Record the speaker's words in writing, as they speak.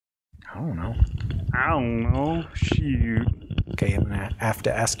I don't know. I don't know. Shoot. Okay, I'm going to have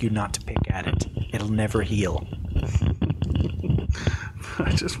to ask you not to pick at it. It'll never heal.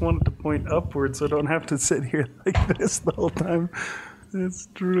 I just wanted to point upwards so I don't have to sit here like this the whole time. It's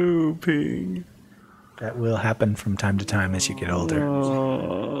drooping. That will happen from time to time as you get older.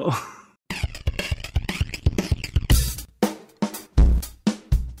 Oh.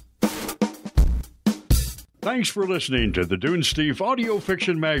 Thanks for listening to the Dunesteef Audio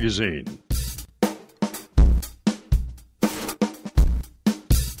Fiction Magazine.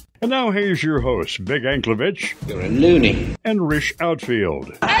 And now here's your hosts, Big Anklevich. You're a loony. And Rish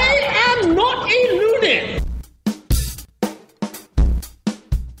Outfield. I am not a loony!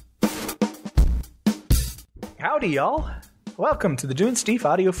 Howdy, y'all. Welcome to the Dunesteef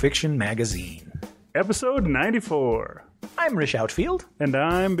Audio Fiction Magazine. Episode 94. I'm Rish Outfield. And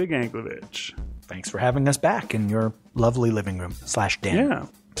I'm Big Anklevich. Thanks for having us back in your lovely living room / den. Yeah.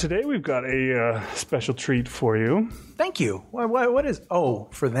 Today we've got a special treat for you. Thank you. What is... Oh,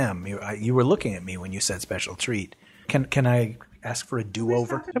 for them. You were looking at me when you said special treat. Can I ask for a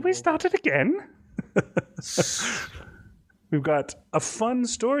do-over? Have we started again? We've got a fun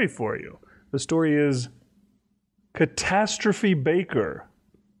story for you. The story is Catastrophe Baker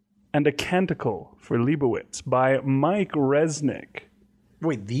and a Canticle for Leibowitz by Mike Resnick.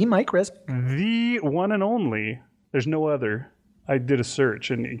 Wait, the Mike Resnick? The one and only. There's no other. I did a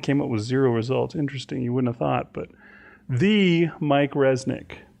search and it came up with 0 results. Interesting, you wouldn't have thought, but the Mike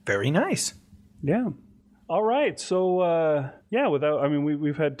Resnick. Very nice. Yeah. All right, so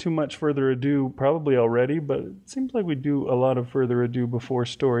we've had too much further ado probably already, but it seems like we do a lot of further ado before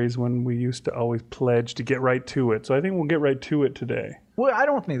stories when we used to always pledge to get right to it. So I think we'll get right to it today. Well, I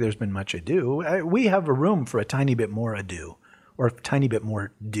don't think there's been much ado. We have a room for a tiny bit more ado, or a tiny bit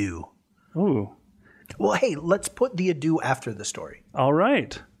more do. Ooh. Well, hey, let's put the ado after the story. All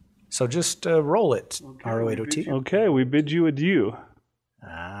right. So just roll it, R-O-8-O-T. Okay, we bid you adieu.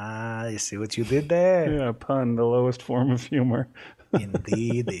 Ah, you see what you did there? Yeah, pun, the lowest form of humor.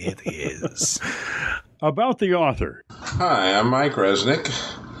 Indeed it is. About the author. Hi, I'm Mike Resnick.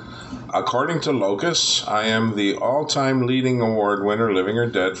 According to Locus, I am the all-time leading award winner, living or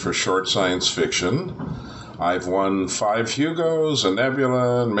dead, for short science fiction. I've won 5 Hugos, a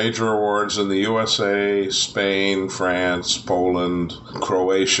Nebula, and major awards in the USA, Spain, France, Poland,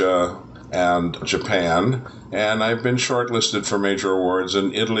 Croatia, and Japan. And I've been shortlisted for major awards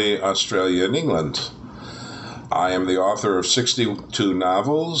in Italy, Australia, and England. I am the author of 62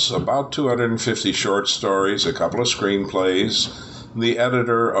 novels, about 250 short stories, a couple of screenplays, the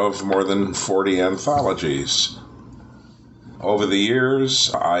editor of more than 40 anthologies. Over the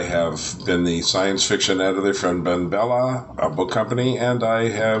years, I have been the science fiction editor for Ben Bella, a book company, and I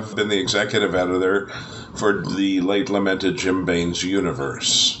have been the executive editor for the late lamented Jim Baen's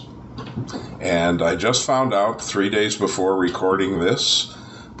Universe. And I just found out 3 days before recording this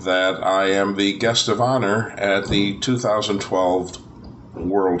that I am the guest of honor at the 2012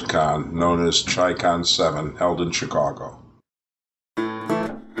 WorldCon, known as ChiCon 7, held in Chicago.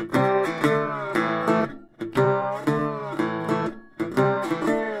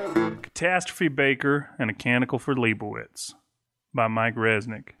 Catastrophe Baker and a Canticle for Leibowitz by Mike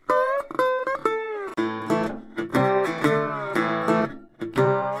Resnick.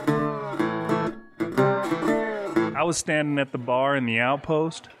 I was standing at the bar in the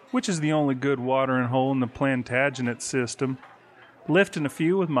Outpost, which is the only good watering hole in the Plantagenet system, lifting a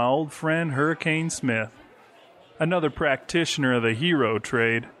few with my old friend Hurricane Smith, another practitioner of the hero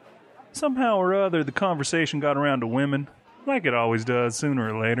trade. Somehow or other, the conversation got around to women, like it always does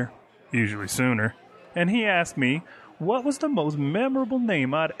sooner or later. Usually sooner, and he asked me what was the most memorable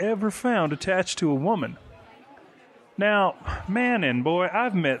name I'd ever found attached to a woman. Now, man and boy,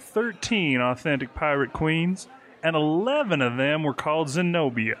 I've met 13 authentic pirate queens, and 11 of them were called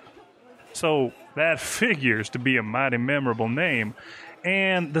Zenobia. So that figures to be a mighty memorable name,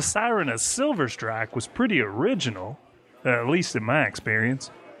 and the Siren of Silverstrike was pretty original, at least in my experience.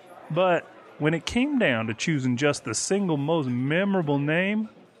 But when it came down to choosing just the single most memorable name,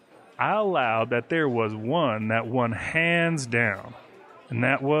 I allowed that there was one that won hands down, and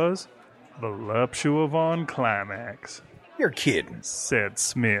that was Voluptua Von Climax. You're kidding, said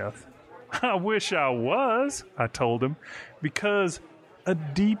Smith. I wish I was, I told him, because a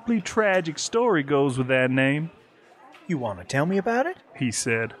deeply tragic story goes with that name. You want to tell me about it? He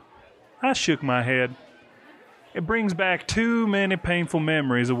said. I shook my head. It brings back too many painful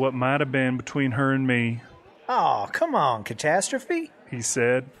memories of what might have been between her and me. Oh, come on, Catastrophe, he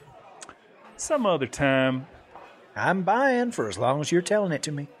said. Some other time. I'm buying for as long as you're telling it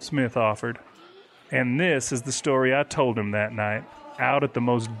to me, Smith offered. And this is the story I told him that night, out at the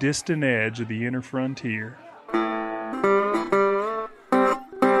most distant edge of the inner frontier.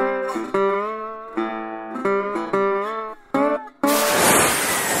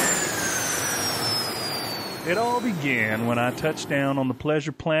 It all began when I touched down on the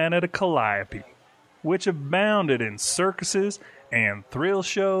pleasure planet of Calliope, which abounded in circuses and thrill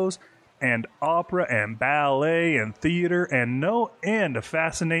shows and opera and ballet and theater and no end of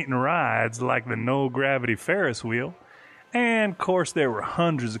fascinating rides like the no-gravity Ferris wheel. And, of course, there were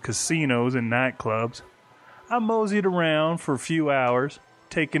hundreds of casinos and nightclubs. I moseyed around for a few hours,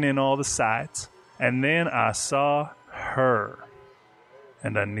 taking in all the sights, and then I saw her.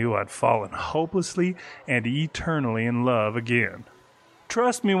 And I knew I'd fallen hopelessly and eternally in love again.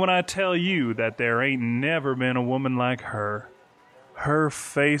 Trust me when I tell you that there ain't never been a woman like her. Her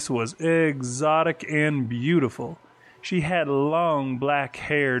face was exotic and beautiful. She had long black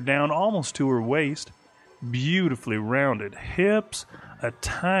hair down almost to her waist, beautifully rounded hips, a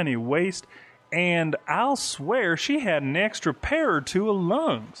tiny waist, and I'll swear she had an extra pair or two of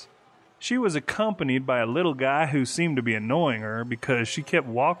lungs. She was accompanied by a little guy who seemed to be annoying her because she kept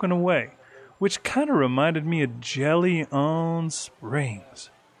walking away, which kind of reminded me of Jelly on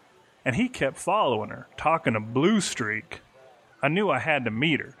Springs. And he kept following her, talking a blue streak. I knew I had to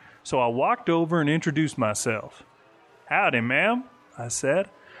meet her, so I walked over and introduced myself. "Howdy, ma'am," I said.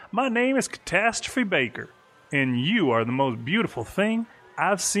 "My name is Catastrophe Baker, and you are the most beautiful thing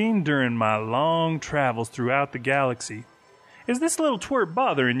I've seen during my long travels throughout the galaxy. Is this little twerp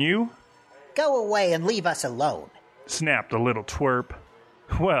bothering you?" "Go away and leave us alone," snapped the little twerp.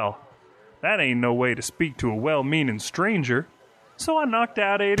 Well, that ain't no way to speak to a well-meaning stranger. So I knocked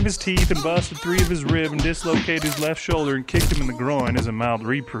out 8 of his teeth and busted 3 of his rib and dislocated his left shoulder and kicked him in the groin as a mild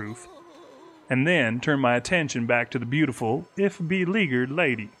reproof. And then turned my attention back to the beautiful, if beleaguered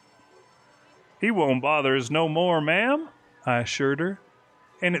lady. "He won't bother us no more, ma'am," I assured her.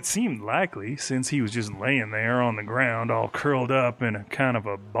 And it seemed likely, since he was just laying there on the ground, all curled up in a kind of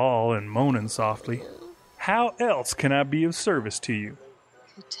a ball and moaning softly. "How else can I be of service to you?"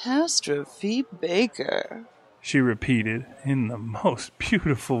 "Catastrophe Baker," she repeated in the most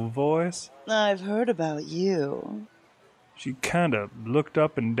beautiful voice. "I've heard about you." She kind of looked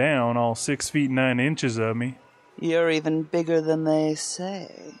up and down all 6 feet 9 inches of me. "You're even bigger than they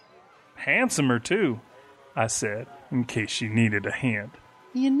say." "Handsomer, too," I said, in case she needed a hint.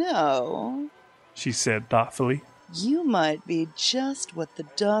 "You know," she said thoughtfully, "you might be just what the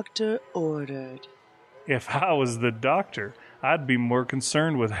doctor ordered." "If I was the doctor, I'd be more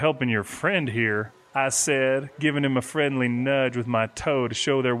concerned with helping your friend here," I said, giving him a friendly nudge with my toe to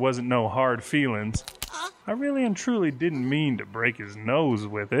show there wasn't no hard feelings. I really and truly didn't mean to break his nose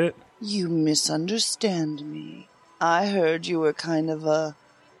with it. "You misunderstand me. I heard you were kind of a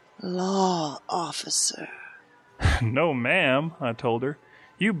law officer." "No, ma'am," I told her.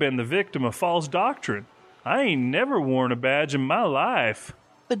 "You've been the victim of false doctrine. I ain't never worn a badge in my life."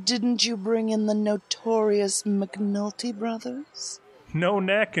 "But didn't you bring in the notorious McNulty brothers?" "No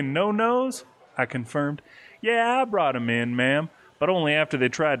neck and no nose?" I confirmed. "Yeah, I brought 'em in, ma'am, but only after they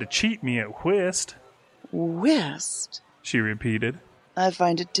tried to cheat me at whist." "Whist?" she repeated. "I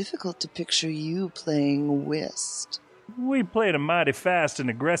find it difficult to picture you playing whist." "We played a mighty fast and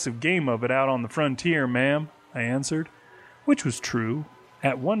aggressive game of it out on the frontier, ma'am," I answered, which was true.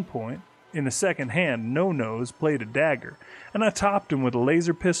 At one point, in the second hand, No-Nose played a dagger, and I topped him with a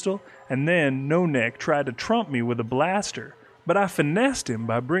laser pistol, and then No-Neck tried to trump me with a blaster. But I finessed him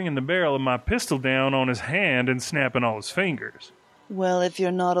by bringing the barrel of my pistol down on his hand and snapping all his fingers. "Well, if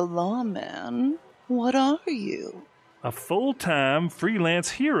you're not a lawman, what are you?" "A full-time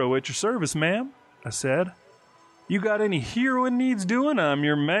freelance hero at your service, ma'am," I said. "You got any heroing needs doing, I'm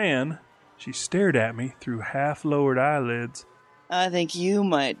your man." She stared at me through half-lowered eyelids. "I think you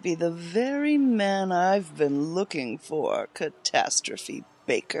might be the very man I've been looking for, Catastrophe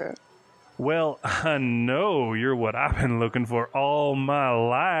Baker." "Well, I know you're what I've been looking for all my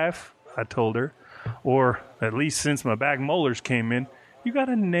life," I told her. "Or at least since my back molars came in. You got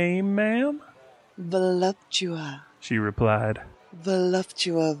a name, ma'am?" "Voluptua," she replied.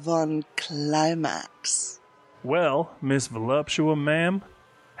 "Voluptua Von Climax." "Well, Miss Voluptua, ma'am,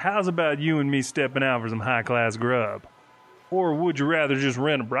 how's about you and me stepping out for some high-class grub? Or would you rather just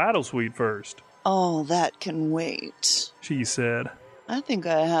rent a bridal suite first?" "All that can wait," she said. "I think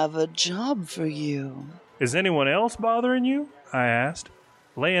I have a job for you." "Is anyone else bothering you?" I asked.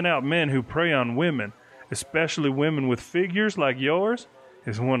 "Laying out men who prey on women, especially women with figures like yours,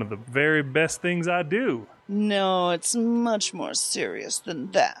 is one of the very best things I do." "No, it's much more serious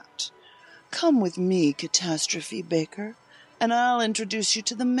than that. Come with me, Catastrophe Baker, and I'll introduce you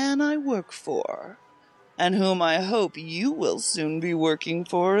to the man I work for. and whom I hope you will soon be working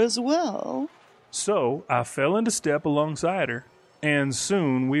for as well. So I fell into step alongside her, and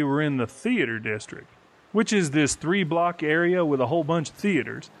soon we were in the theater district, which is this 3-block area with a whole bunch of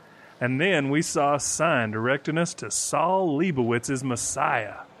theaters. And then we saw a sign directing us to Saul Leibowitz's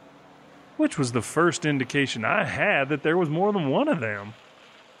Messiah, which was the first indication I had that there was more than one of them.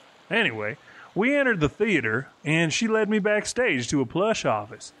 Anyway, we entered the theater, and she led me backstage to a plush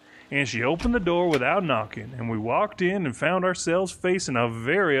office, and she opened the door without knocking, and we walked in and found ourselves facing a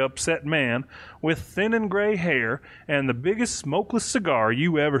very upset man with thin and gray hair and the biggest smokeless cigar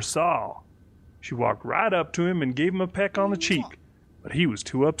you ever saw. She walked right up to him and gave him a peck on the cheek, but he was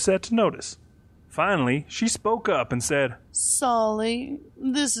too upset to notice. Finally, she spoke up and said, Solly,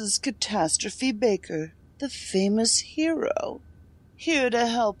 this is Catastrophe Baker, the famous hero, here to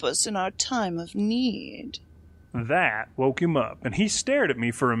help us in our time of need. That woke him up, and he stared at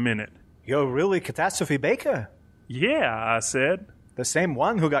me for a minute. You're really Catastrophe Baker? Yeah, I said. The same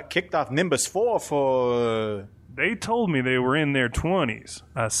one who got kicked off Nimbus 4 for... They told me they were in their 20s,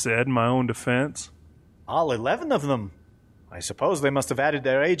 I said in my own defense. All 11 of them. I suppose they must have added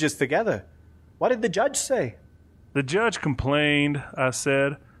their ages together. What did the judge say? The judge complained, I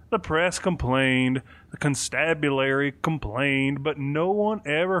said. The press complained. The constabulary complained, but no one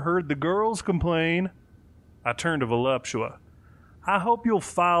ever heard the girls complain. I turned to Voluptua. I hope you'll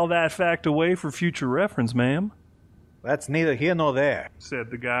file that fact away for future reference, ma'am. That's neither here nor there,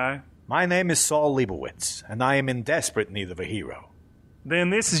 said the guy. My name is Saul Leibowitz, and I am in desperate need of a hero. Then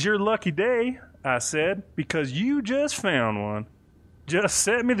this is your lucky day, I said, because you just found one. Just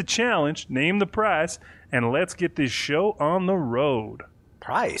set me the challenge, name the price, and let's get this show on the road.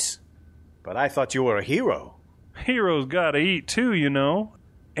 Price? But I thought you were a hero. Heroes gotta eat too, you know.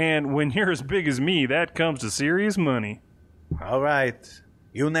 And when you're as big as me, that comes to serious money. All right.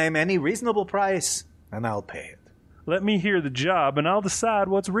 You name any reasonable price, and I'll pay it. Let me hear the job, and I'll decide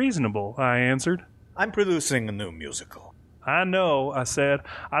what's reasonable, I answered. I'm producing a new musical. I know, I said.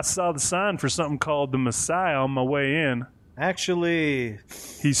 I saw the sign for something called The Messiah on my way in. Actually...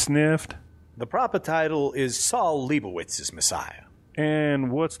 He sniffed. The proper title is Saul Leibowitz's Messiah.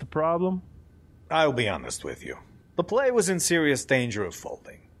 And what's the problem? I'll be honest with you. The play was in serious danger of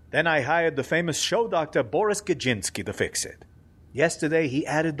folding. Then I hired the famous show doctor Boris Gajinsky to fix it. Yesterday he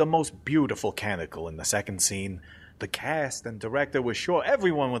added the most beautiful Canticle in the second scene. The cast and director were sure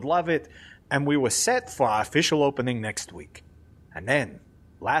everyone would love it, and we were set for our official opening next week. And then,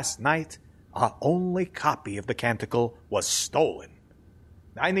 last night, our only copy of the Canticle was stolen.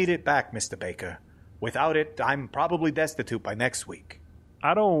 I need it back, Mr. Baker. Without it, I'm probably destitute by next week.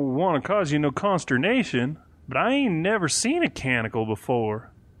 I don't want to cause you no consternation, but I ain't never seen a Canticle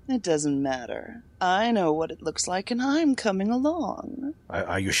before. It doesn't matter. I know what it looks like, and I'm coming along.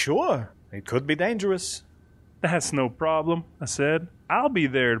 Are you sure? It could be dangerous. That's no problem, I said. I'll be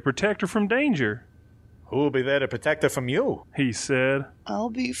there to protect her from danger. Who'll be there to protect her from you? He said. I'll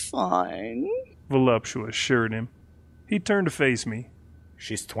be fine, Voluptua assured him. He turned to face me.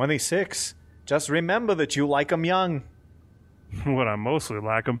 She's 26. Just remember that you like 'em young. What I mostly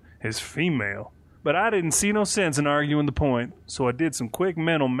like 'em is female. But I didn't see no sense in arguing the point, so I did some quick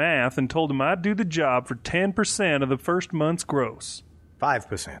mental math and told him I'd do the job for 10% of the first month's gross.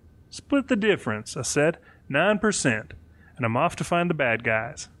 5%. Split the difference, I said. 9%. And I'm off to find the bad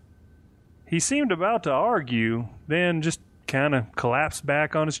guys. He seemed about to argue, then just kind of collapsed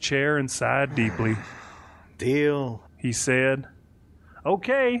back on his chair and sighed deeply. Deal, he said.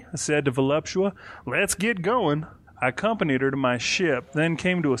 Okay, I said to Voluptua, let's get going. I accompanied her to my ship, then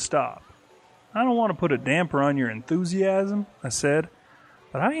came to a stop. I don't want to put a damper on your enthusiasm, I said,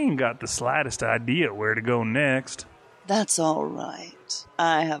 but I ain't got the slightest idea where to go next. That's all right.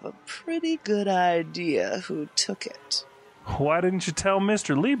 I have a pretty good idea who took it. Why didn't you tell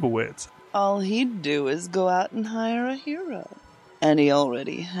Mr. Leibowitz? All he'd do is go out and hire a hero. And he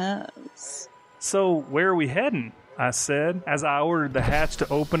already has. So where are we heading? I said, as I ordered the hatch to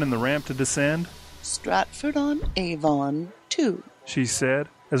open and the ramp to descend. Stratford-on-Avon 2, she said,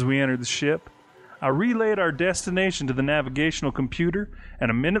 as we entered the ship. I relayed our destination to the navigational computer, and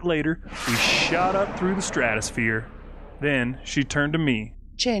a minute later, we shot up through the stratosphere. Then she turned to me.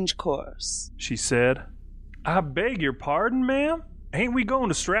 Change course, she said. I beg your pardon, ma'am? Ain't we going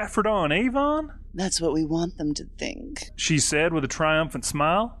to Stratford-on-Avon? That's what we want them to think, she said with a triumphant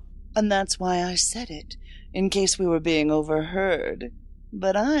smile. And that's why I said it, in case we were being overheard.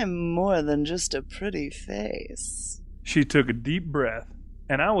 But I'm more than just a pretty face. She took a deep breath,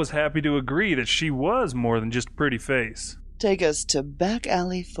 and I was happy to agree that she was more than just a pretty face. Take us to Back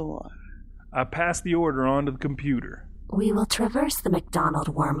Alley 4. I passed the order on to the computer. We will traverse the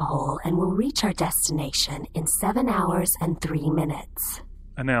McDonald wormhole and will reach our destination in 7 hours and 3 minutes,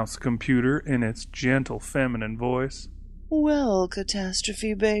 announced the computer in its gentle feminine voice. Well,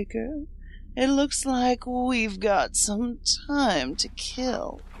 Catastrophe Baker, it looks like we've got some time to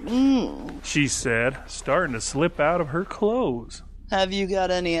kill. She said, starting to slip out of her clothes. Have you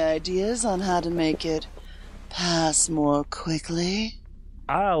got any ideas on how to make it pass more quickly?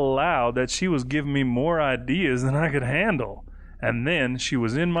 I allowed that she was giving me more ideas than I could handle. And then she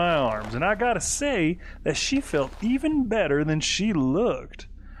was in my arms, and I gotta say that she felt even better than she looked.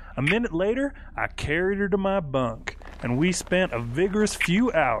 A minute later, I carried her to my bunk, and we spent a vigorous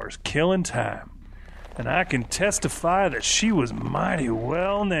few hours killing time. And I can testify that she was mighty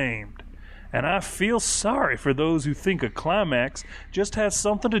well named. And I feel sorry for those who think a climax just has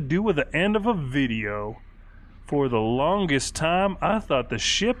something to do with the end of a video. For the longest time, I thought the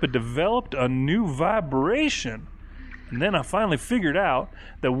ship had developed a new vibration. And then I finally figured out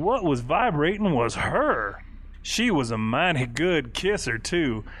that what was vibrating was her. She was a mighty good kisser,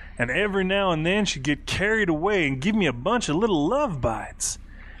 too, and every now and then she'd get carried away and give me a bunch of little love bites.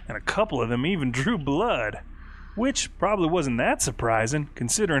 And a couple of them even drew blood, which probably wasn't that surprising,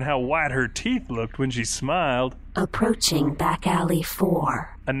 considering how white her teeth looked when she smiled. Approaching back alley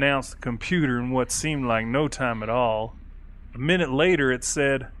 4, announced the computer in what seemed like no time at all. A minute later it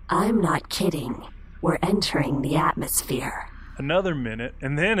said, I'm not kidding. We're entering the atmosphere. Another minute,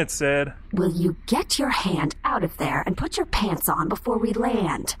 and then it said, Will you get your hand out of there and put your pants on before we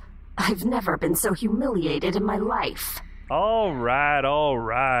land? I've never been so humiliated in my life. All right,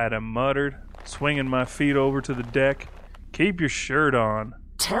 I muttered, swinging my feet over to the deck. Keep your shirt on.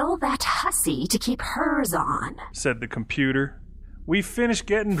 Tell that hussy to keep hers on, said the computer. We finished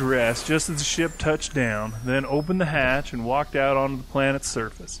getting dressed just as the ship touched down, then opened the hatch and walked out onto the planet's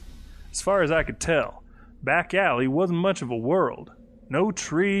surface. As far as I could tell, back alley wasn't much of a world. No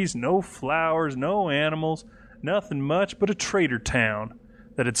trees, no flowers, no animals, nothing much but a trader town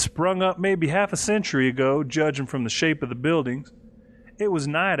that had sprung up maybe half a century ago, judging from the shape of the buildings. It was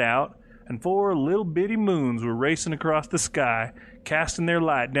night out, and 4 little bitty moons were racing across the sky, casting their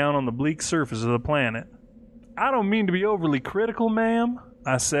light down on the bleak surface of the planet. I don't mean to be overly critical, ma'am,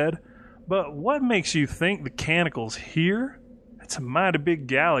 I said, but what makes you think the Canticle's here? It's a mighty big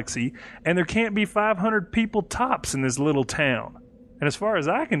galaxy, and there can't be 500 people tops in this little town. And as far as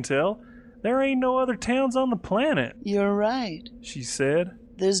I can tell, there ain't no other towns on the planet. You're right, she said.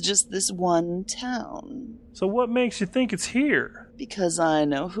 There's just this one town. So what makes you think it's here? Because I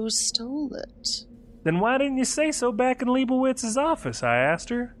know who stole it. Then why didn't you say so back in Leibowitz's office? I asked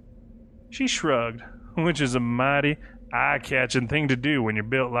her. She shrugged, which is a mighty eye-catching thing to do when you're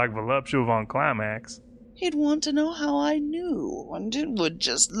built like Voluptua Von Climax. He'd want to know how I knew, and it would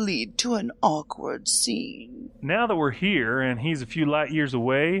just lead to an awkward scene. Now that we're here and he's a few light years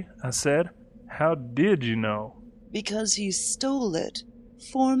away, I said, how did you know? Because he stole it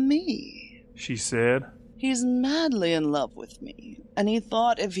for me, she said. He's madly in love with me, and he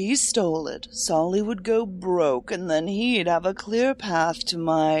thought if he stole it, Solly would go broke, and then he'd have a clear path to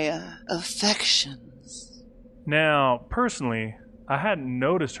my affections. Now, personally, I hadn't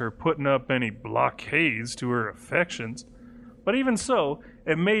noticed her putting up any blockades to her affections, but even so,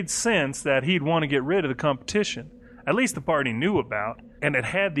 it made sense that he'd want to get rid of the competition, at least the part he knew about, and it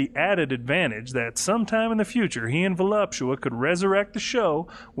had the added advantage that sometime in the future he and Voluptua could resurrect the show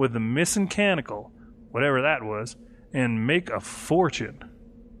with the missing Canticle, whatever that was, and make a fortune.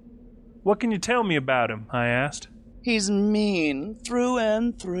 What can you tell me about him? I asked. He's mean, through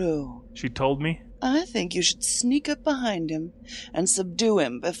and through, she told me. I think you should sneak up behind him and subdue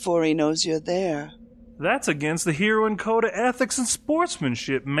him before he knows you're there. That's against the heroine code of ethics and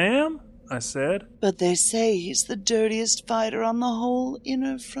sportsmanship, ma'am, I said. But they say he's the dirtiest fighter on the whole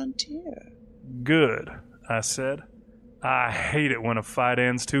inner frontier. Good, I said. I hate it when a fight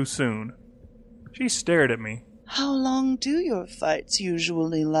ends too soon. She stared at me. How long do your fights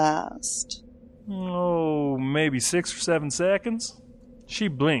usually last? Oh, maybe 6 or 7 seconds. She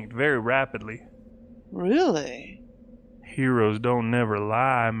blinked very rapidly. Really? Heroes don't never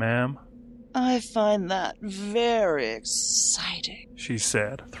lie, ma'am. I find that very exciting, she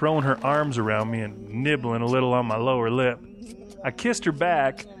said, throwing her arms around me and nibbling a little on my lower lip. I kissed her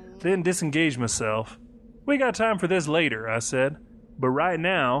back, then disengaged myself. We got time for this later, I said. But right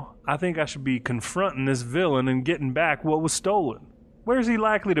now, I think I should be confronting this villain and getting back what was stolen. Where's he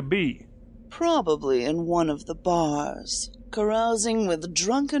likely to be? Probably in one of the bars, carousing with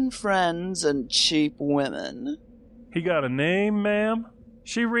drunken friends and cheap women. He got a name, ma'am?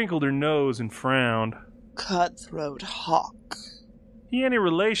 She wrinkled her nose and frowned. Cutthroat Hawk. He any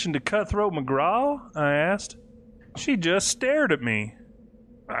relation to Cutthroat McGraw? I asked. She just stared at me.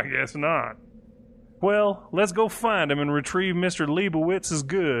 I guess not. Well, let's go find him and retrieve Mr. Leibowitz's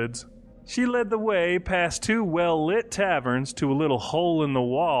goods. She led the way past 2 well-lit taverns to a little hole in the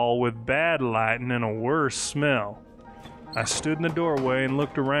wall with bad lighting and a worse smell. I stood in the doorway and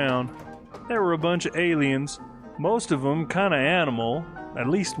looked around. There were a bunch of aliens, most of them kind of animal, at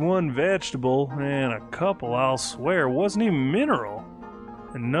least one vegetable, and a couple, I'll swear, wasn't even mineral.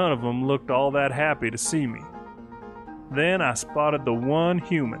 And none of them looked all that happy to see me. Then I spotted the one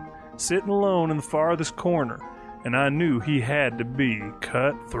human, sitting alone in the farthest corner, and I knew he had to be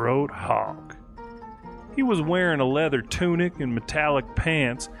Cutthroat Hawk. He was wearing a leather tunic and metallic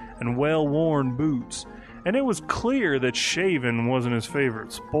pants and well-worn boots, and it was clear that shaving wasn't his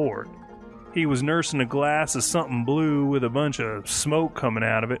favorite sport. He was nursing a glass of something blue with a bunch of smoke coming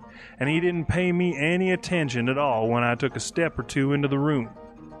out of it, and he didn't pay me any attention at all when I took a step or two into the room.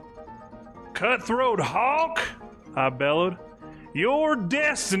 "Cutthroat Hawk," I bellowed, "your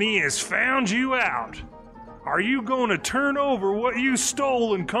destiny has found you out. Are you going to turn over what you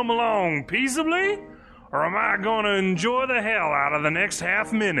stole and come along peaceably? Or am I going to enjoy the hell out of the next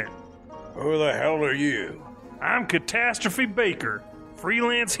half minute?" Who the hell are you? "I'm Catastrophe Baker,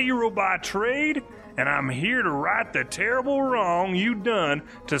 freelance hero by trade, and I'm here to right the terrible wrong you done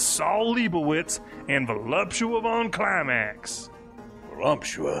to Saul Leibowitz and Voluptua Von Climax."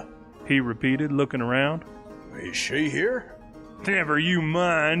 Voluptua? He repeated, looking around. Is she here? "Never you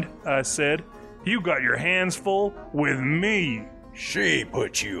mind," I said. "You got your hands full with me." She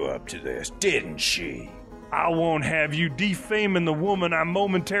put you up to this, didn't she? "I won't have you defaming the woman I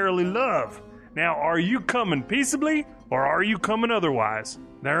momentarily love. Now, are you coming peaceably, or are you coming otherwise?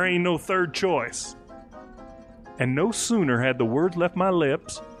 There ain't no third choice." And no sooner had the words left my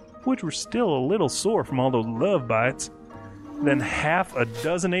lips, which were still a little sore from all those love bites, than half a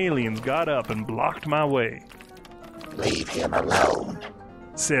dozen aliens got up and blocked my way. "Leave him alone,"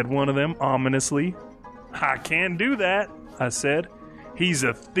 said one of them ominously. "I can't do that," I said. "He's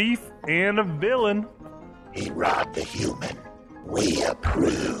a thief and a villain." "He robbed a human. We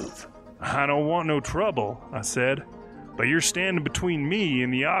approve." "I don't want no trouble," I said, "but you're standing between me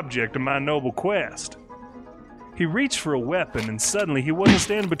and the object of my noble quest." He reached for a weapon, and suddenly he wasn't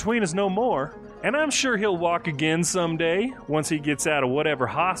standing between us no more. And I'm sure he'll walk again someday, once he gets out of whatever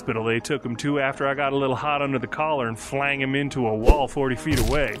hospital they took him to after I got a little hot under the collar and flang him into a wall 40 feet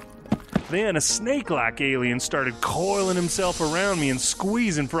away. Then a snake-like alien started coiling himself around me and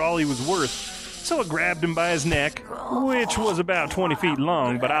squeezing for all he was worth. So I grabbed him by his neck, which was about 20 feet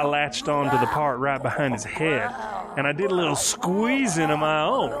long, but I latched onto the part right behind his head, and I did a little squeezing of my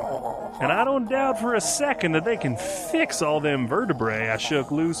own. And I don't doubt for a second that they can fix all them vertebrae I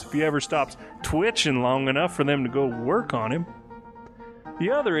shook loose if he ever stops twitching long enough for them to go work on him.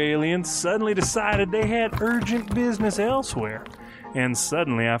 The other aliens suddenly decided they had urgent business elsewhere, and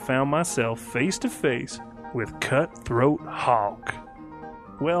suddenly I found myself face to face with Cutthroat Hawk.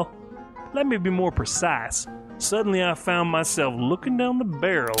 Well, let me be more precise. Suddenly I found myself looking down the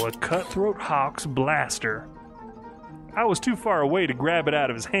barrel of Cutthroat Hawk's blaster. I was too far away to grab it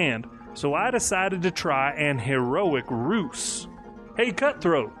out of his hand, so I decided to try an heroic ruse. "Hey,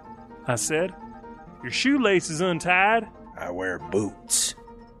 Cutthroat," I said, "your shoelace is untied." I wear boots.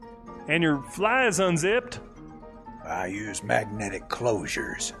 "And your fly is unzipped." I use magnetic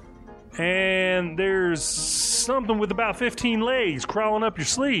closures. "And there's something with about 15 legs crawling up your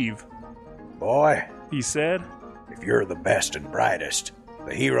sleeve." "Boy," he said, "if you're the best and brightest,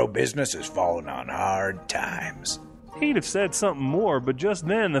 the hero business has fallen on hard times." He'd have said something more, but just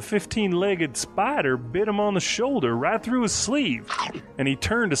then the 15-legged spider bit him on the shoulder right through his sleeve, and he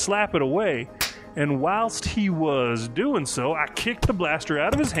turned to slap it away. And whilst he was doing so, I kicked the blaster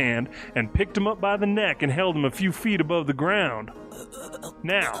out of his hand and picked him up by the neck and held him a few feet above the ground.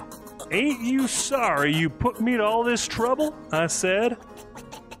 "Now, ain't you sorry you put me to all this trouble?" I said.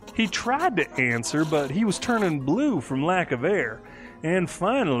 He tried to answer, but he was turning blue from lack of air, and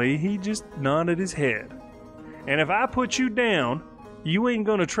finally he just nodded his head. "And if I put you down, you ain't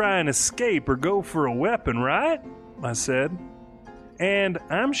gonna try and escape or go for a weapon, right?" I said. And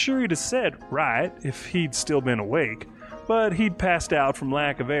I'm sure he'd have said right if he'd still been awake, but he'd passed out from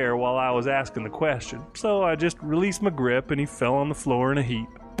lack of air while I was asking the question, so I just released my grip and he fell on the floor in a heap.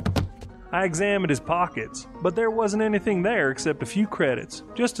 I examined his pockets, but there wasn't anything there except a few credits,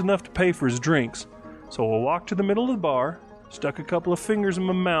 just enough to pay for his drinks, so I walked to the middle of the bar, stuck a couple of fingers in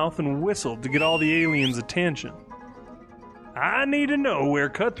my mouth, and whistled to get all the aliens' attention. "I need to know where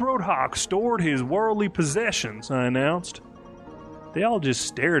Cutthroat Hawk stored his worldly possessions," I announced. They all just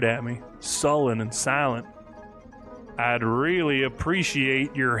stared at me, sullen and silent. "I'd really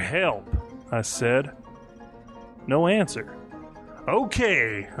appreciate your help," I said. No answer.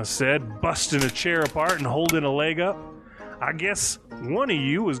 Okay, I said, busting a chair apart and holding a leg up. I guess one of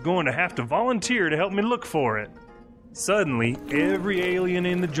you is going to have to volunteer to help me look for it. Suddenly, every alien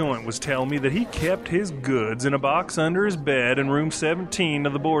in the joint was telling me that he kept his goods in a box under his bed in room 17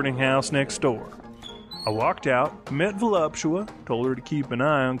 of the boarding house next door. I walked out, met Voluptua, told her to keep an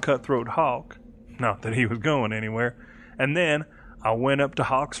eye on Cutthroat Hawk. Not that he was going anywhere. And then I went up to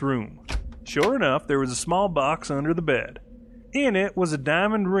Hawk's room. Sure enough, there was a small box under the bed. In it was a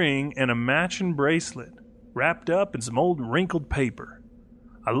diamond ring and a matching bracelet, wrapped up in some old wrinkled paper.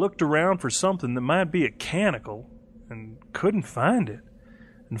 I looked around for something that might be a Canticle, and couldn't find it.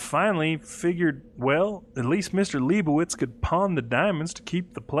 And finally figured, well, at least Mr. Leibowitz could pawn the diamonds to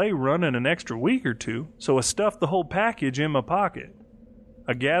keep the play running an extra week or two, so I stuffed the whole package in my pocket.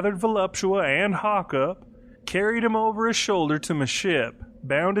 I gathered Voluptua and Hawk up, carried him over his shoulder to my ship,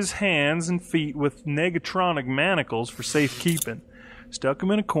 bound his hands and feet with negatronic manacles for safekeeping, stuck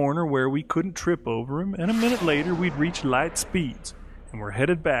him in a corner where we couldn't trip over him, and a minute later we'd reached light speeds, and were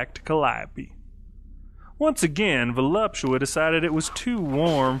headed back to Calliope. Once again, Voluptua decided it was too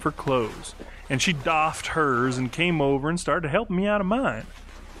warm for clothes, and she doffed hers and came over and started helping me out of mine.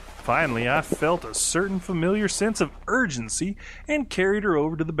 Finally, I felt a certain familiar sense of urgency and carried her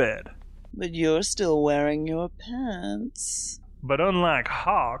over to the bed. But you're still wearing your pants. But unlike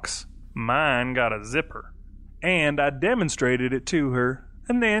Hawk's, mine got a zipper, and I demonstrated it to her.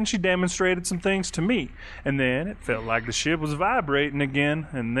 And then she demonstrated some things to me, and then it felt like the ship was vibrating again,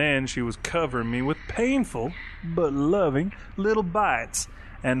 and then she was covering me with painful but loving little bites,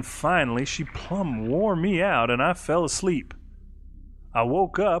 and finally she plumb wore me out and I fell asleep. I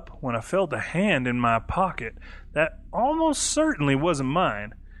woke up when I felt a hand in my pocket that almost certainly wasn't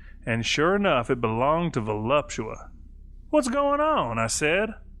mine, and sure enough it belonged to Voluptua. "What's going on?" I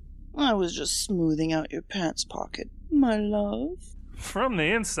said. I was just smoothing out your pants pocket, my love. "From the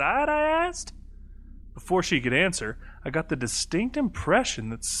inside?" I asked. Before she could answer, I got the distinct impression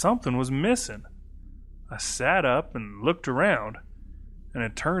that something was missing. I sat up and looked around, and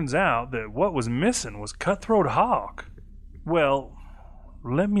it turns out that what was missing was Cutthroat Hawk. Well,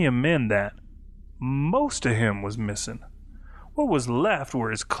 let me amend that. Most of him was missing. What was left were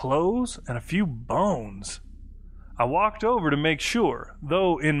his clothes and a few bones. I walked over to make sure,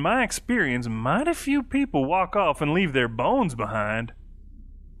 though in my experience, mighty few people walk off and leave their bones behind.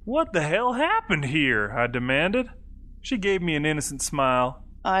 "What the hell happened here?" I demanded. She gave me an innocent smile.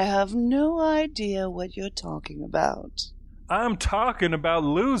 I have no idea what you're talking about. "I'm talking about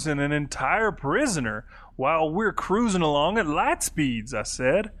losing an entire prisoner while we're cruising along at light speeds," I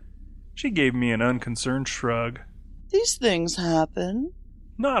said. She gave me an unconcerned shrug. These things happen.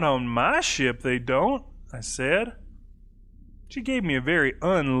 "Not on my ship, they don't," I said. She gave me a very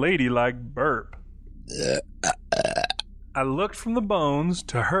unladylike burp. I looked from the bones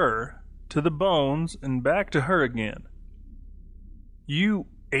to her, to the bones, and back to her again. "You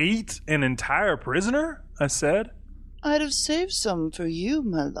ate an entire prisoner?" I said. I'd have saved some for you,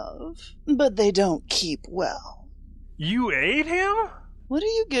 my love, but they don't keep well. "You ate him?" What are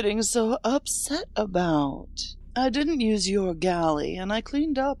you getting so upset about? I didn't use your galley, and I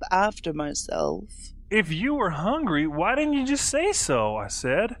cleaned up after myself. "If you were hungry, why didn't you just say so?" I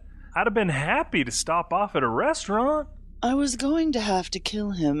said. "I'd have been happy to stop off at a restaurant." I was going to have to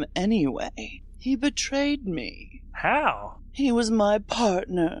kill him anyway. He betrayed me. "How?" He was my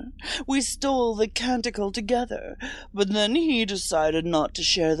partner. We stole the Canticle together, but then he decided not to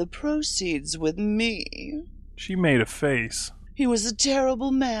share the proceeds with me. She made a face. He was a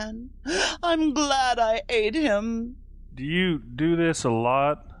terrible man. I'm glad I ate him. "Do you do this a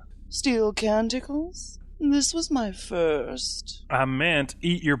lot?" Steal Canticles? This was my first. "I meant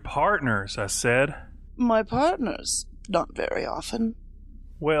eat your partners," I said. My partners? Not very often.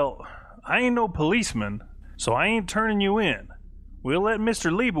 "Well, I ain't no policeman, so I ain't turning you in. We'll let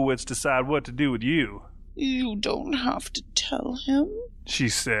Mr. Leibowitz decide what to do with you." You don't have to tell him, she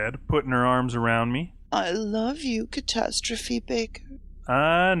said, putting her arms around me. I love you, Catastrophe Baker.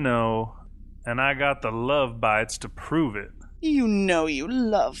 "I know, and I got the love bites to prove it." You know you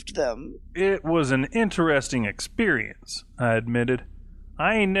loved them. "It was an interesting experience," I admitted.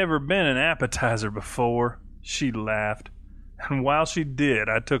 "I ain't never been an appetizer before." She laughed, and while she did,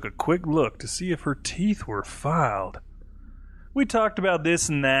 I took a quick look to see if her teeth were filed. We talked about this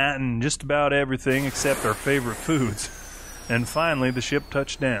and that and just about everything except our favorite foods. And finally the ship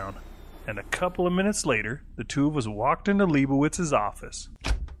touched down, and a couple of minutes later, the two of us walked into Leibowitz's office.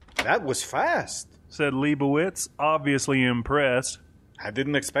 "That was fast," said Leibowitz, obviously impressed. "I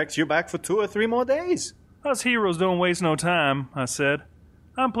didn't expect you back for 2 or 3 more days." "Us heroes don't waste no time," I said.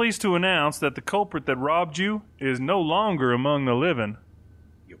 I'm pleased to announce that the culprit that robbed you is no longer among the living.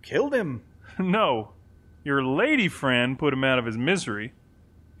 You killed him? No. Your lady friend put him out of his misery.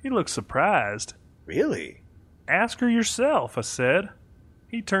 He looked surprised. Really? Ask her yourself, I said.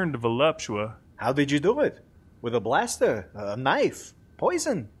 He turned to Voluptua. How did you do it? With a blaster? A knife?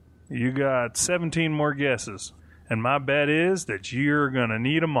 Poison? You got 17 more guesses, and my bet is that you're gonna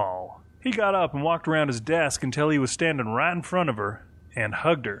need 'em all. He got up and walked around his desk until he was standing right in front of her and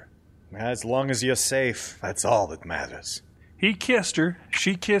hugged her. As long as you're safe, that's all that matters. He kissed her,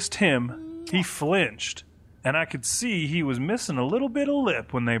 she kissed him, he flinched, and I could see he was missing a little bit of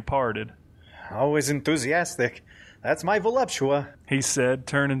lip when they parted. Always enthusiastic. That's my Voluptua, he said,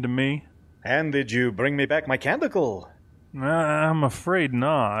 turning to me. And did you bring me back my Canticle? I'm afraid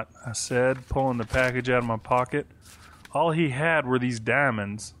not, I said, pulling the package out of my pocket. All he had were these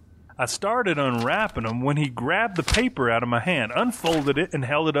diamonds. I started unwrapping them when he grabbed the paper out of my hand, unfolded it, and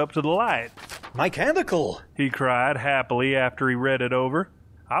held it up to the light. My Canticle! He cried happily after he read it over.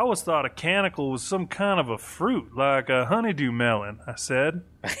 I always thought a Canticle was some kind of a fruit, like a honeydew melon, I said.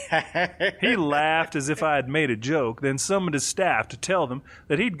 He laughed as if I had made a joke, then summoned his staff to tell them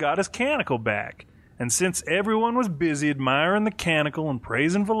that he'd got his Canticle back. And since everyone was busy admiring the Canticle and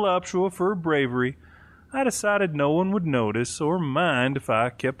praising Voluptua for her bravery, I decided no one would notice or mind if I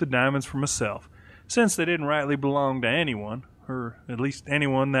kept the diamonds for myself, since they didn't rightly belong to anyone, or at least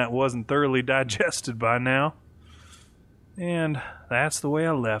anyone that wasn't thoroughly digested by now. And that's the way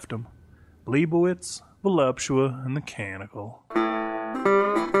I left them. Leibowitz, Voluptua, and the Canticle.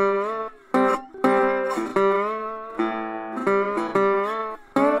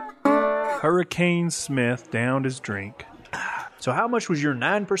 Hurricane Smith downed his drink. So how much was your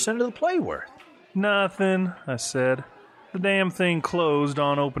 9% of the play worth? Nothing, I said. The damn thing closed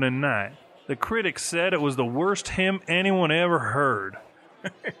on opening night. The critics said it was the worst hymn anyone ever heard.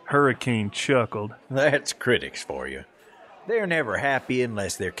 Hurricane chuckled. That's critics for you. They're never happy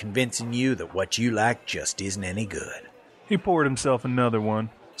unless they're convincing you that what you like just isn't any good. He poured himself another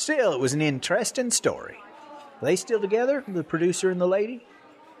one. Still, it was an interesting story. Are they still together, the producer and the lady?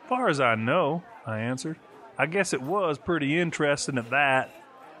 Far as I know, I answered. I guess it was pretty interesting at that.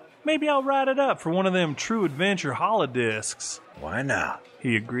 Maybe I'll write it up for one of them True Adventure holodiscs. Why not?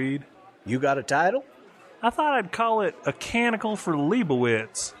 He agreed. You got a title? I thought I'd call it A Canticle for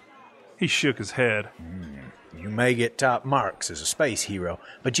Leibowitz. He shook his head. You may get top marks as a space hero,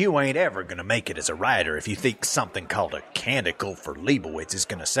 but you ain't ever gonna make it as a writer if you think something called A Canticle for Leibowitz is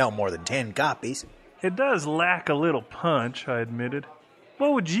gonna sell more than 10 copies. It does lack a little punch, I admitted.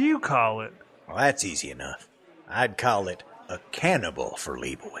 What would you call it? Well, that's easy enough. I'd call it A Cannibal for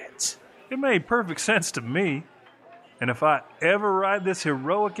Leibowitz. It made perfect sense to me. And if I ever write this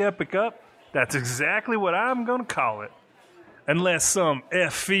heroic epic up, that's exactly what I'm going to call it. Unless some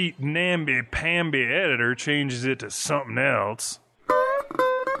effete namby-pamby editor changes it to something else.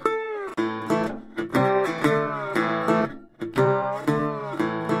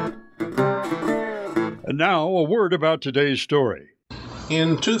 And now, a word about today's story.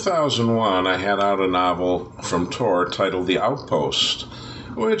 In 2001, I had out a novel from Tor titled The Outpost,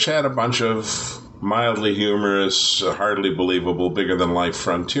 which had a bunch of mildly humorous, hardly believable, bigger-than-life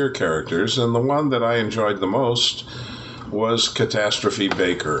frontier characters, and the one that I enjoyed the most was Catastrophe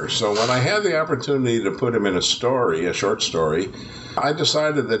Baker. So when I had the opportunity to put him in a short story, I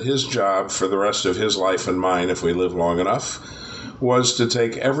decided that his job for the rest of his life and mine, if we live long enough, was to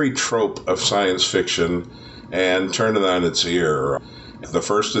take every trope of science fiction and turn it on its ear. The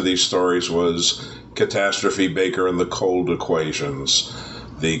first of these stories was Catastrophe Baker and the Cold Equations.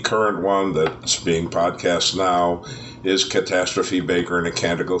 The current one that's being podcast now is Catastrophe Baker and a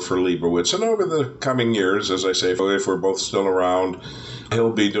Canticle for Leibowitz. And over the coming years, as I say, if we're both still around,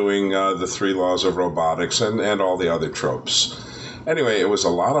 he'll be doing the 3 Laws of Robotics and all the other tropes. Anyway, it was a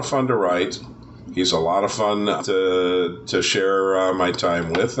lot of fun to write. He's a lot of fun to share my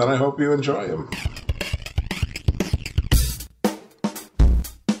time with, and I hope you enjoy him.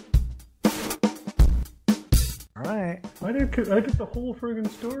 I did the whole friggin'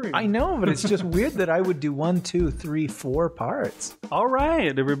 story. I know, but it's just weird that I would do 1, 2, 3, 4 parts. All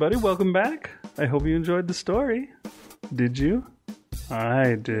right, everybody, welcome back. I hope you enjoyed the story. Did you?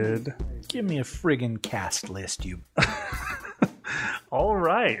 I did. Give me a friggin' cast list, you... All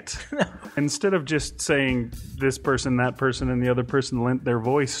right. Instead of just saying this person, that person, and the other person lent their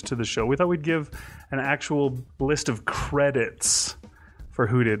voice to the show, we thought we'd give an actual list of credits for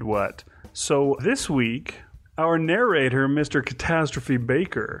who did what. So this week, our narrator, Mr. Catastrophe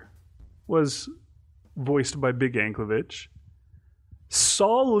Baker, was voiced by Big Anklevich.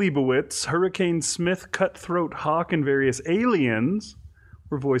 Saul Leibowitz, Hurricane Smith, Cutthroat Hawk, and various aliens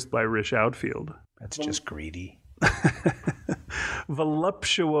were voiced by Rish Outfield. That's just greedy.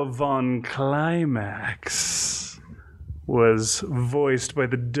 Voluptua Von Climax was voiced by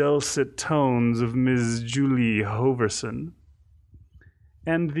the dulcet tones of Ms. Julie Hoverson.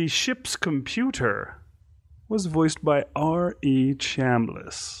 And the ship's computer was voiced by R.E.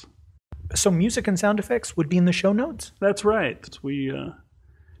 Chambliss. So music and sound effects would be in the show notes? That's right. We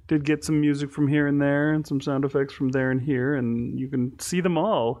did get some music from here and there and some sound effects from there and here, and you can see them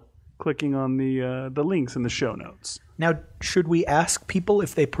all clicking on the links in the show notes. Now, should we ask people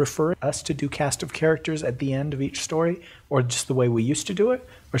if they prefer us to do cast of characters at the end of each story, or just the way we used to do it?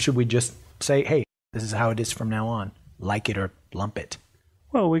 Or should we just say, hey, this is how it is from now on. Like it or lump it?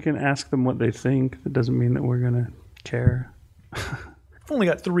 Well, we can ask them what they think. That doesn't mean that we're going to care. We've only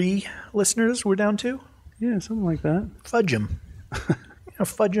got 3 listeners we're down to. Yeah, something like that. Fudge them.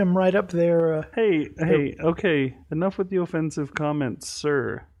 Fudge them right up there. Hey, okay. Enough with the offensive comments,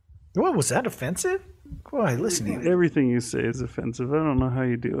 sir. What, was that offensive? Why, listen. Everything you say is offensive. I don't know how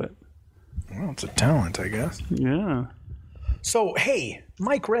you do it. Well, it's a talent, I guess. Yeah. So, hey,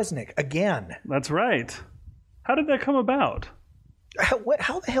 Mike Resnick, again. That's right. How did that come about?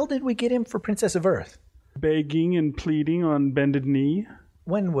 How the hell did we get him for Princess of Earth? Begging and pleading on bended knee.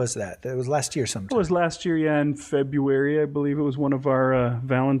 When was that? It was last year sometime. It was last year, yeah, in February. I believe it was one of our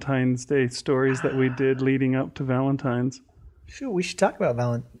Valentine's Day stories that we did leading up to Valentine's. Shoot, we should talk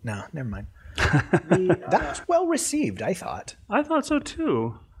about No, never mind. That was well received, I thought. I thought so,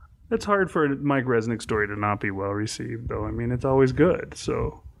 too. It's hard for a Mike Resnick story to not be well received, though. I mean, it's always good,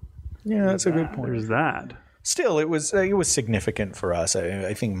 so... Yeah, that's a good point. There's that. Still, it was significant for us.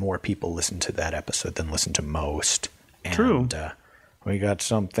 I think more people listened to that episode than listened to most. And, True. We got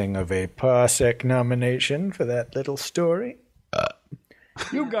something of a Parsec nomination for that little story.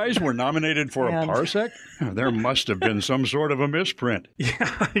 You guys were nominated for a Parsec? There must have been some sort of a misprint.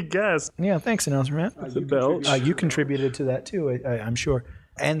 Yeah, I guess. Yeah, thanks, Announcer Matt. You contributed to that, too, I'm sure.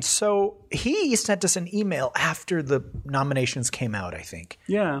 And so he sent us an email after the nominations came out, I think.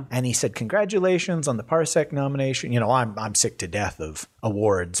 Yeah. And he said, congratulations on the Parsec nomination. You know, I'm sick to death of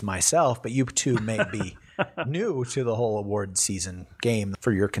awards myself, but you two may be new to the whole award season game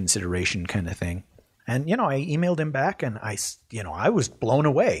for your consideration kind of thing. And, you know, I emailed him back and I was blown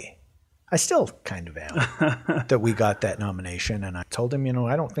away. I still kind of am that we got that nomination. And I told him,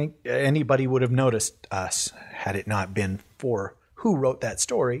 I don't think anybody would have noticed us had it not been for who wrote that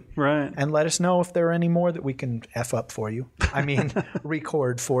story. Right. And let us know if there are any more that we can F up for you. I mean,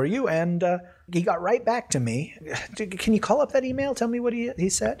 record for you. And he got right back to me. Can you call up that email? Tell me what he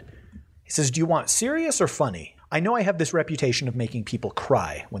said. He says, do you want serious or funny? I know I have this reputation of making people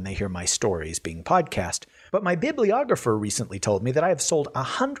cry when they hear my stories being podcast, but my bibliographer recently told me that I have sold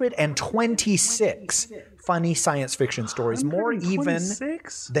 126 funny science fiction stories, more even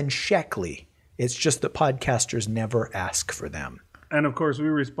than Sheckley. It's just that podcasters never ask for them. And of course, we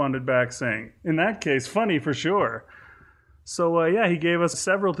responded back saying, in that case, funny for sure. So, he gave us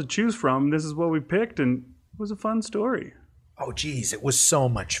several to choose from. This is what we picked, and it was a fun story. Oh, geez, it was so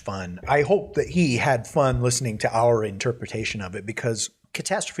much fun. I hope that he had fun listening to our interpretation of it, because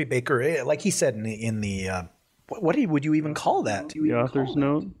Catastrophe Baker, like he said in the what would you even call that? The author's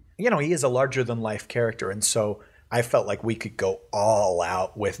note? He is a larger-than-life character, and so I felt like we could go all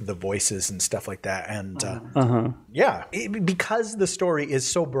out with the voices and stuff like that. And because the story is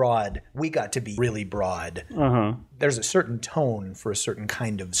so broad, we got to be really broad. There's a certain tone for a certain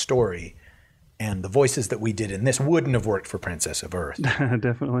kind of story. And the voices that we did in this wouldn't have worked for Princess of Earth.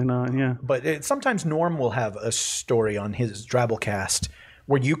 Definitely not, yeah. But sometimes Norm will have a story on his Drabblecast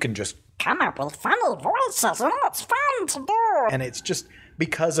where you can just come up with funny voices and it's fun to do. And it's just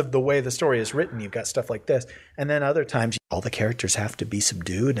because of the way the story is written, you've got stuff like this. And then other times, all the characters have to be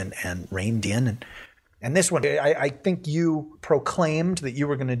subdued and reined in. And this one, I think you proclaimed that you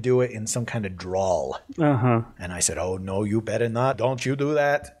were going to do it in some kind of drawl. And I said, oh, no, you better not. Don't you do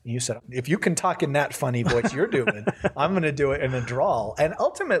that. And you said, if you can talk in that funny voice you're doing, I'm going to do it in a drawl. And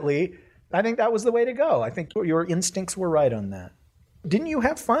ultimately, I think that was the way to go. I think your instincts were right on that. Didn't you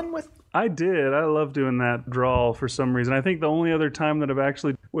have fun with? I did. I love doing that drawl for some reason. I think the only other time that I've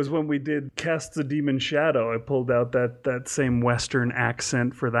actually was when we did Cast the Demon Shadow. I pulled out that same Western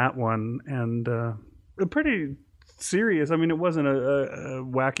accent for that one. And pretty serious. I mean, it wasn't a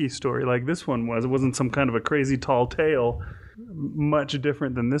wacky story like this one was. It wasn't some kind of a crazy tall tale, much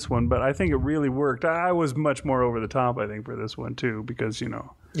different than this one, but I think it really worked. I was much more over the top, I think, for this one too, because,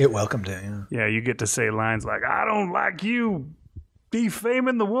 it welcomed it, yeah, you get to say lines like, I don't like you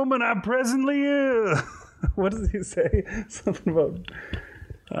defaming the woman I presently am. What does he say? Something about,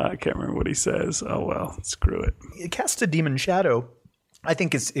 I can't remember what he says. Oh, well, screw it. Cast a Demon Shadow I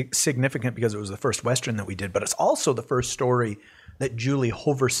think it's significant because it was the first Western that we did, but it's also the first story that Julie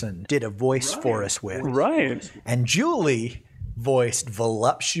Hoverson did a voice for us with. Right. And Julie voiced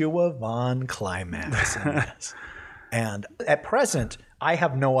Voluptua Von Climax in this. And at present, I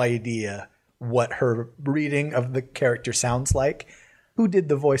have no idea what her reading of the character sounds like. Who did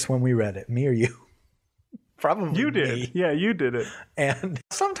the voice when we read it, me or you? Probably you did. Me. Yeah, you did it. And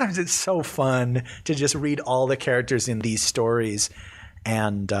sometimes it's so fun to just read all the characters in these stories.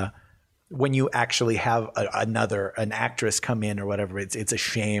 And when you actually have an actress come in or whatever, it's a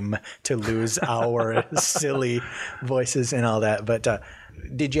shame to lose our silly voices and all that. But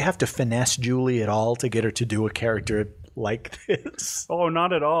did you have to finesse Julie at all to get her to do a character like this? Oh,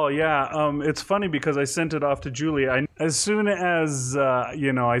 not at all. Yeah. It's funny because I sent it off to Julie. As soon as,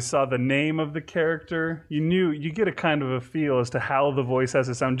 I saw the name of the character, you get a kind of a feel as to how the voice has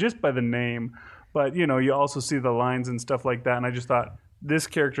to sound just by the name. But, you also see the lines and stuff like that. And I just thought this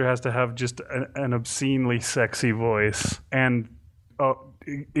character has to have just an obscenely sexy voice. And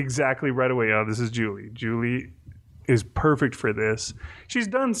exactly right away, this is Julie. Julie is perfect for this. She's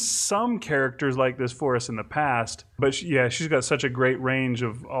done some characters like this for us in the past, but she's got such a great range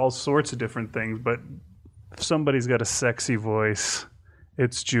of all sorts of different things. But if somebody's got a sexy voice,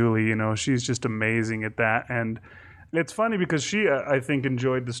 it's Julie. She's just amazing at that. And it's funny because she, I think,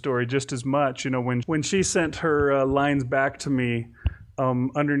 enjoyed the story just as much. When she sent her lines back to me,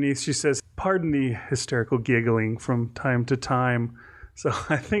 underneath she says, "Pardon the hysterical giggling from time to time." So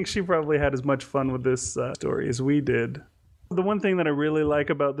I think she probably had as much fun with this story as we did. The one thing that I really like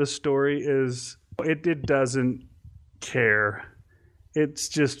about this story is it doesn't care. It's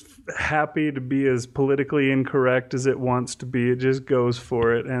just happy to be as politically incorrect as it wants to be. It just goes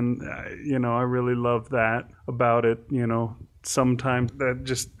for it. And, I really love that about it. Sometimes that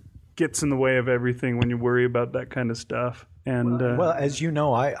just gets in the way of everything when you worry about that kind of stuff. And well, as you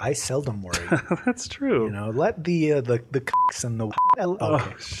know, I seldom worry. That's true. Let the cocks and the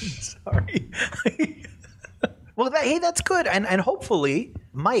okay. Sorry. Well, that's good, and hopefully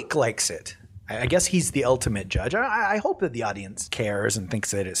Mike likes it. I guess he's the ultimate judge. I hope that the audience cares and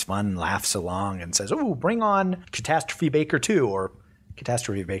thinks that it's fun, and laughs along, and says, "Oh, bring on Catastrophe Baker 2 or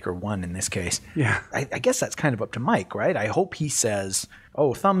Catastrophe Baker 1 in this case." Yeah. I guess that's kind of up to Mike, right? I hope he says,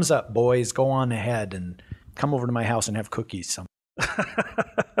 "Oh, thumbs up, boys. Go on ahead and come over to my house and have cookies."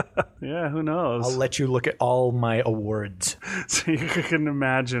 Yeah, who knows? I'll let you look at all my awards. So you can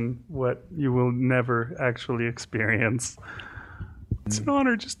imagine what you will never actually experience. It's an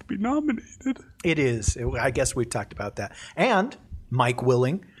honor just to be nominated. It is. I guess we've talked about that. And Mike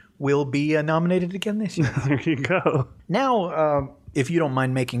Willing will be nominated again this year. There you go. Now, if you don't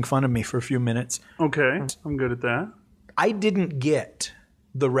mind making fun of me for a few minutes. Okay, I'm good at that. I didn't get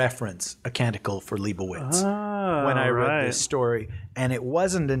the reference, A Canticle for Leibowitz, when I read this story. And it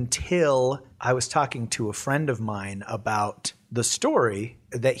wasn't until I was talking to a friend of mine about the story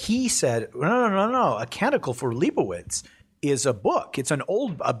that he said, no, A Canticle for Leibowitz is a book. It's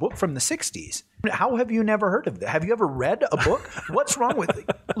a book from the 60s. How have you never heard of that? Have you ever read a book? What's wrong with it?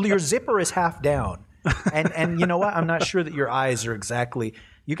 Your zipper is half down. And you know what? I'm not sure that your eyes are exactly...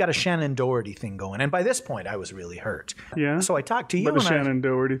 You got a Shannon Doherty thing going. And by this point, I was really hurt. Yeah? So I talked to you. But the Shannon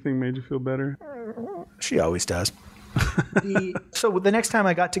Doherty thing made you feel better? She always does. So the next time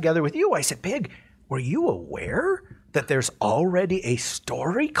I got together with you, I said, "Pig, were you aware that there's already a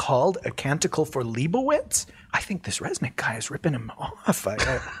story called A Canticle for Leibowitz? I think this Resnick guy is ripping him off."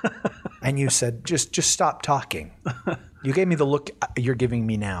 And you said, just stop talking. You gave me the look you're giving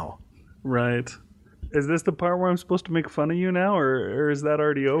me now. Right. Is this the part where I'm supposed to make fun of you now, or is that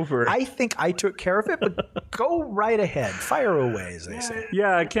already over? I think I took care of it, but go right ahead. Fire away, as they say.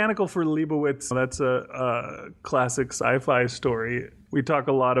 Yeah, A Canticle for Leibowitz. That's a classic sci-fi story. We talk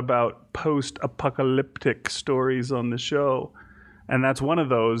a lot about post-apocalyptic stories on the show, and that's one of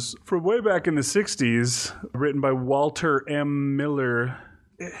those. From way back in the 60s, written by Walter M. Miller.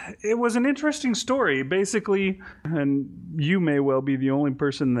 It was an interesting story, basically, and you may well be the only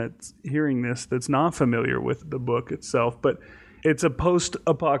person that's hearing this that's not familiar with the book itself, but it's a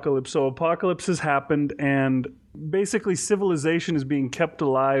post-apocalypse. So apocalypse has happened, and basically civilization is being kept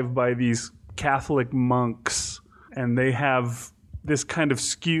alive by these Catholic monks, and they have this kind of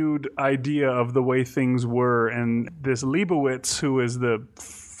skewed idea of the way things were, and this Leibowitz, who is the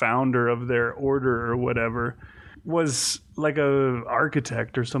founder of their order or whatever, was like a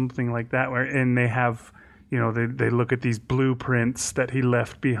architect or something like that, and they have, they look at these blueprints that he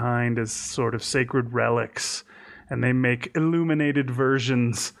left behind as sort of sacred relics, and they make illuminated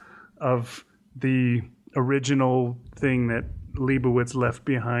versions of the original thing that Leibowitz left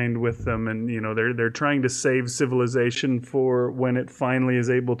behind with them, and they're trying to save civilization for when it finally is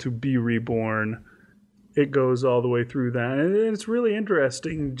able to be reborn. It goes all the way through that, and it's really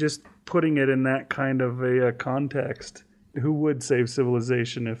interesting just putting it in that kind of a context. Who would save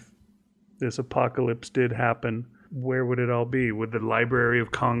civilization if this apocalypse did happen? Where would it all be? Would the Library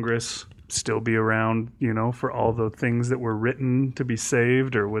of Congress still be around, for all the things that were written to be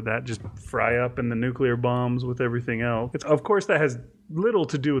saved, or would that just fry up in the nuclear bombs with everything else? Of course, that has little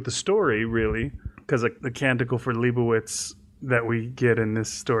to do with the story, really, because the Canticle for Leibowitz that we get in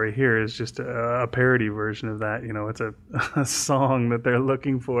this story here is just a parody version of that. It's a song that they're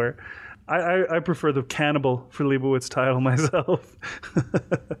looking for. I prefer the Cannibal for Leibowitz title myself.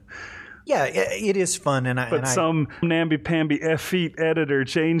 Yeah, it is fun. But some namby-pamby effete editor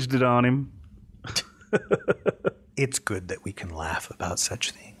changed it on him. It's good that we can laugh about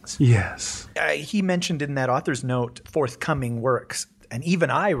such things. Yes. He mentioned in that author's note forthcoming works, and even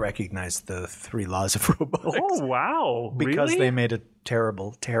I recognized the 3 Laws of Robotics. Oh, wow. Because really? they made a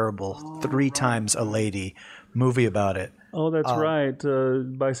terrible, 3 times a lady movie about it. Oh, that's right.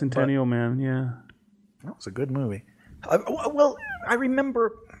 Bicentennial Man, yeah. That was a good movie. Well, I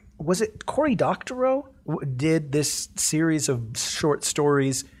remember, was it Cory Doctorow did this series of short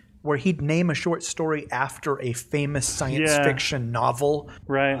stories where he'd name a short story after a famous science fiction novel.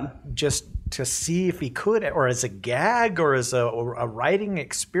 Right. Just to see if he could, or as a gag, or as a writing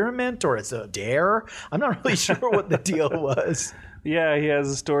experiment, or as a dare. I'm not really sure what the deal was. Yeah, he has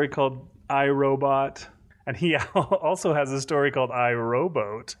a story called I, Robot. And he also has a story called I,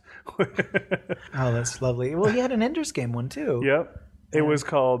 Rowboat. Oh, that's lovely. Well, he had an Ender's Game one, too. Yep. It was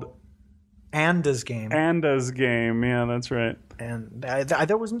called Anda's Game. Anda's Game, yeah, that's right. And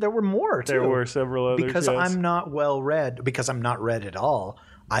there were more, too. There were several others, Because I'm not well read, because I'm not read at all,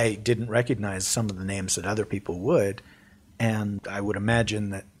 I didn't recognize some of the names that other people would. And I would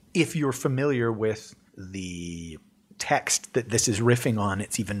imagine that if you're familiar with the text that this is riffing on,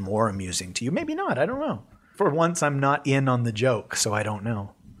 it's even more amusing to you. Maybe not. I don't know. For once, I'm not in on the joke, so I don't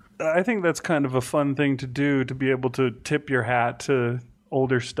know. I think that's kind of a fun thing to do, to be able to tip your hat to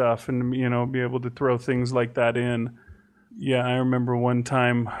older stuff and, be able to throw things like that in. Yeah, I remember one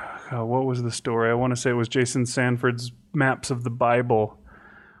time, what was the story? I want to say it was Jason Sanford's Maps of the Bible,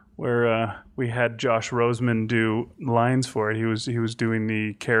 where we had Josh Roseman do lines for it. He was doing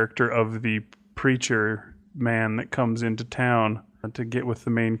the character of the preacher man that comes into town to get with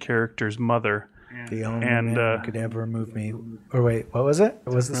the main character's mother. The only man who could ever move me. Or wait, what was it? It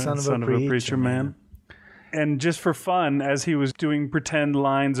was the son of a preacher man. And just for fun, as he was doing pretend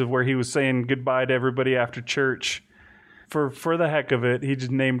lines of where he was saying goodbye to everybody after church, for the heck of it, he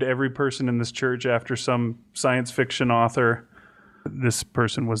just named every person in this church after some science fiction author. This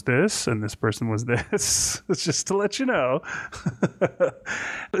person was this, and this person was this. It's just to let you know.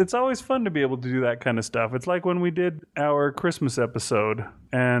 It's always fun to be able to do that kind of stuff. It's like when we did our Christmas episode,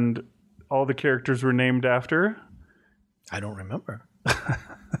 and all the characters were named after. I don't remember.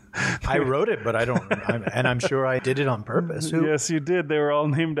 I wrote it, but I don't. And I'm sure I did it on purpose. Yes, you did. They were all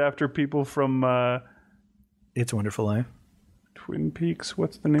named after people from It's a Wonderful Life. Twin Peaks.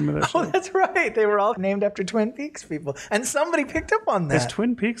 What's the name of that show? Oh, that's right. They were all named after Twin Peaks people. And somebody picked up on that. Is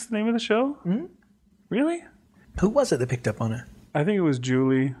Twin Peaks the name of the show? Mm-hmm. Really? Who was it that picked up on it? I think it was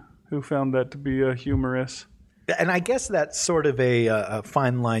Julie, who found that to be humorous. And I guess that's sort of a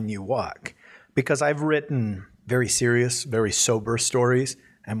fine line you walk. Because I've written very serious, very sober stories.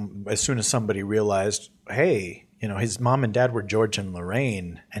 And as soon as somebody realized, hey, his mom and dad were George and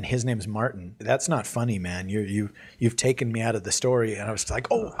Lorraine, and his name's Martin. That's not funny, man. You've taken me out of the story. And I was like,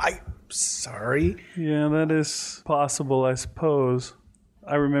 oh, I'm sorry. Yeah, that is possible, I suppose.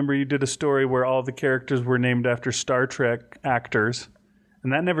 I remember you did a story where all the characters were named after Star Trek actors.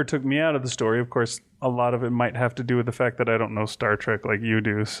 And that never took me out of the story. Of course, a lot of it might have to do with the fact that I don't know Star Trek like you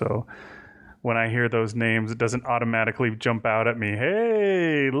do. So when I hear those names, it doesn't automatically jump out at me.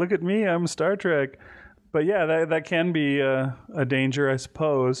 Hey, look at me. I'm Star Trek. But yeah, that can be a danger, I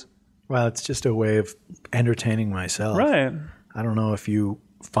suppose. Well, it's just a way of entertaining myself. Right. I don't know if you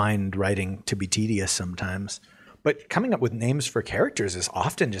find writing to be tedious sometimes. But coming up with names for characters is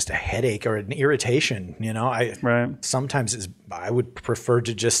often just a headache or an irritation. Right. Sometimes I would prefer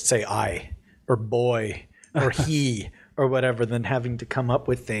to just say I or boy or he or whatever than having to come up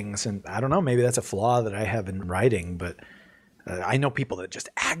with things. And I don't know, maybe that's a flaw that I have in writing, but I know people that just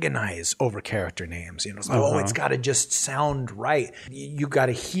agonize over character names. It's like, oh, it's got to just sound right. You got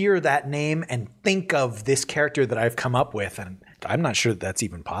to hear that name and think of this character that I've come up with. And I'm not sure that's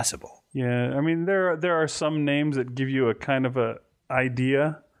even possible. Yeah, I mean, there are some names that give you a kind of a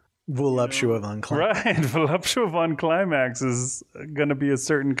idea, Voluptua Von Climax. Right. Voluptua Von Climax is going to be a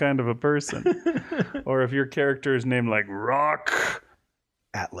certain kind of a person. Or if your character is named like Rock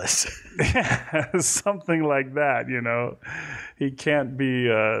Atlas. Yeah, something like that, He can't be...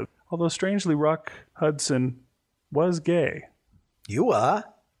 although strangely, Rock Hudson was gay. You are?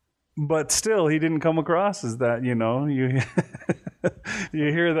 But still, he didn't come across as that, You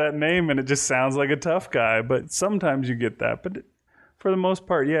you hear that name and it just sounds like a tough guy, but sometimes you get that. But for the most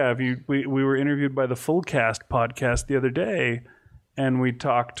part, yeah, we were interviewed by the Full Cast podcast the other day, and we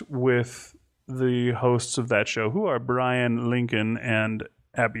talked with the hosts of that show, who are Brian Lincoln and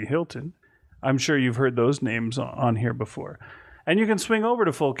Abby Hilton. I'm sure you've heard those names on here before. And you can swing over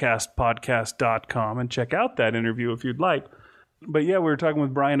to fullcastpodcast.com and check out that interview if you'd like. But yeah, we were talking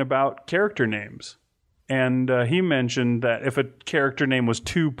with Brian about character names. And he mentioned that if a character name was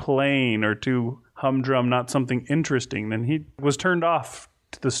too plain or too humdrum, not something interesting, then he was turned off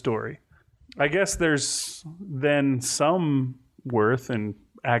to the story. I guess there's then some worth in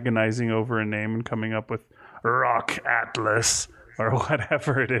agonizing over a name and coming up with Rock Atlas or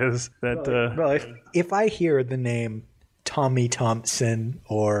whatever it is. If I hear the name Tommy Thompson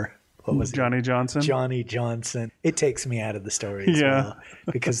or... what was Johnny Johnson? Johnny Johnson. It takes me out of the story as well,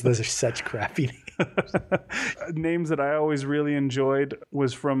 because those are such crappy names. Names that I always really enjoyed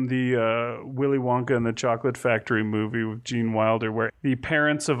was from the Willy Wonka and the Chocolate Factory movie with Gene Wilder, where the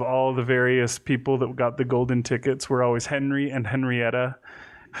parents of all the various people that got the golden tickets were always Henry and Henrietta.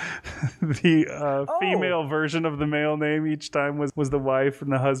 The female version of the male name each time was the wife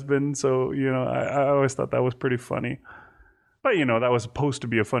and the husband. So, I always thought that was pretty funny. But, that was supposed to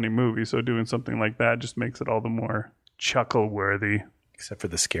be a funny movie, so doing something like that just makes it all the more chuckle-worthy. Except for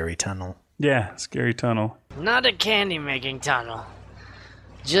the scary tunnel. Yeah, scary tunnel. Not a candy-making tunnel.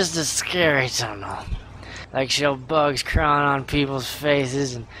 Just a scary tunnel. Like show bugs crawling on people's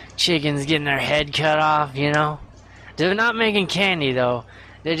faces and chickens getting their head cut off, They're not making candy, though.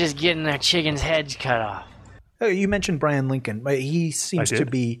 They're just getting their chickens' heads cut off. Oh, you mentioned Brian Lincoln. He seems to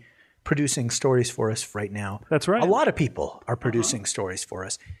be producing stories for us right now. That's right. A lot of people are producing stories for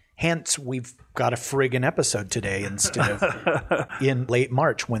us. Hence, we've got a friggin' episode today instead of in late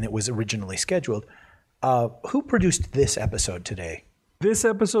March when it was originally scheduled. Who produced this episode today? This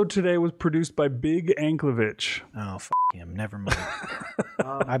episode today was produced by Big Anklevich. Oh, him. Never mind.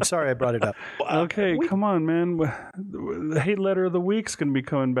 I'm sorry I brought it up. Okay, come on, man. The hate letter of the week's going to be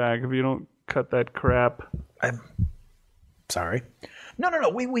coming back if you don't cut that crap. I'm sorry. No.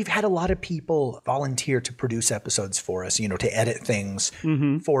 We've had a lot of people volunteer to produce episodes for us, to edit things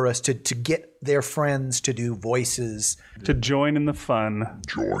for us, to get their friends to do voices. To join in the fun.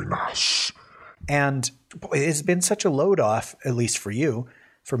 Join us. And it's been such a load off, at least for you.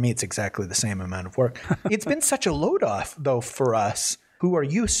 For me, it's exactly the same amount of work. It's been such a load off, though, for us who are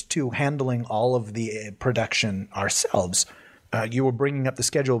used to handling all of the production ourselves. You were bringing up the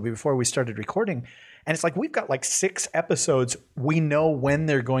schedule before we started recording. And it's like we've got like 6 episodes. We know when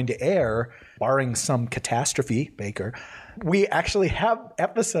they're going to air, barring some Catastrophe Baker. We actually have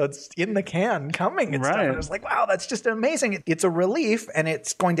episodes in the can coming and stuff. And it's like, wow, that's just amazing. It's a relief, and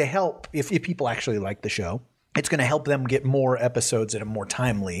it's going to help if people actually like the show. It's going to help them get more episodes at a more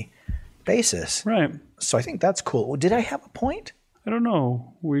timely basis. Right. So I think that's cool. Did I have a point? I don't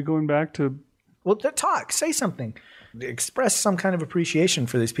know. Were you going back to... Well, talk. Say something. Express some kind of appreciation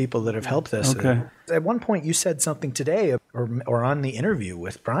for these people that have helped us. Okay. At one point, you said something today or on the interview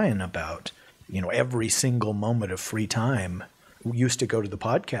with Brian about, every single moment of free time used to go to the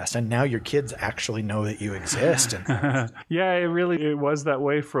podcast, and now your kids actually know that you exist. And yeah, it was that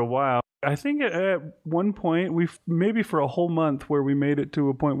way for a while. I think at one point, maybe for a whole month, where we made it to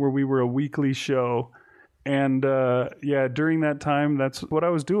a point where we were a weekly show. And during that time, that's what I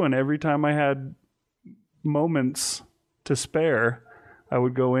was doing. Every time I had moments to spare, I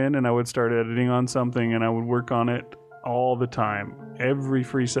would go in and I would start editing on something, and I would work on it all the time, every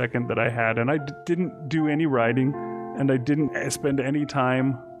free second that I had. And I didn't do any writing, and I didn't spend any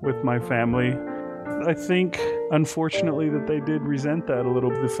time with my family. I think, unfortunately, that they did resent that a little,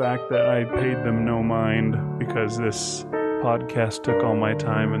 the fact that I paid them no mind because this podcast took all my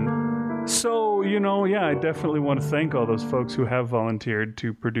time. And so, I definitely want to thank all those folks who have volunteered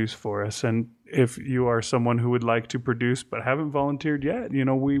to produce for us. And if you are someone who would like to produce but haven't volunteered yet,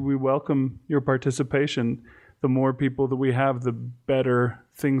 we welcome your participation. The more people that we have, the better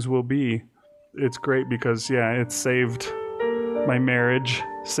things will be. It's great because, it saved my marriage,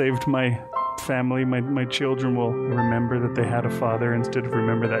 saved my family, my children will remember that they had a father instead of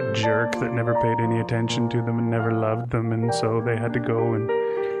remember that jerk that never paid any attention to them and never loved them, and so they had to go and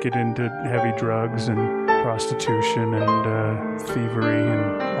get into heavy drugs and prostitution and thievery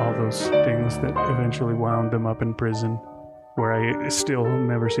and all those things that eventually wound them up in prison, where I still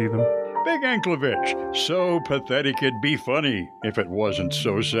never see them. Big Anklevich, so pathetic it'd be funny if it wasn't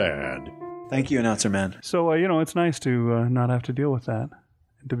so sad. Thank you, Announcer Man. So, it's nice to not have to deal with that.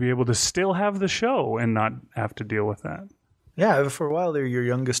 And to be able to still have the show and not have to deal with that. Yeah, for a while there, your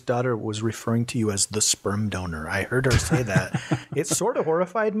youngest daughter was referring to you as the sperm donor. I heard her say that. It sort of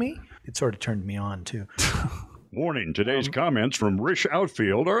horrified me. It sort of turned me on, too. Warning, today's comments from Rish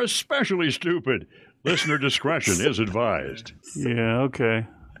Outfield are especially stupid. Listener discretion is advised. Yeah, okay.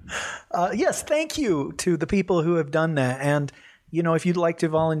 Yes, thank you to the people who have done that. And, if you'd like to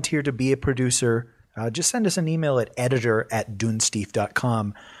volunteer to be a producer, just send us an email at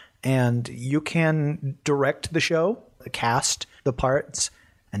editor@dunesteef.com. And you can direct the show, cast the parts,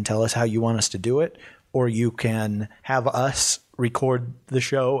 and tell us how you want us to do it. Or you can have us record the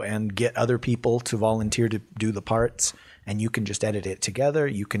show and get other people to volunteer to do the parts. And you can just edit it together.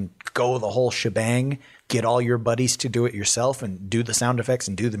 You can go the whole shebang, get all your buddies to do it yourself and do the sound effects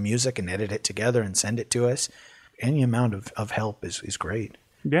and do the music and edit it together and send it to us. Any amount of help is great.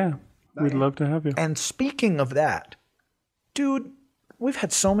 Yeah, we'd love to have you. And speaking of that, dude, we've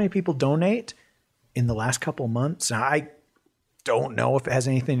had so many people donate in the last couple of months. Now, I don't know if it has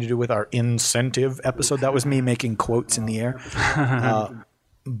anything to do with our incentive episode. That was me making quotes in the air.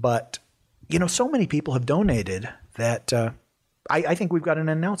 But, so many people have donated that I think we've got an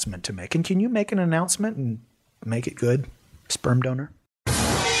announcement to make. And can you make an announcement and make it good, sperm donor?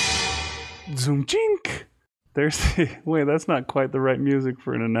 Zoom chink. Wait, that's not quite the right music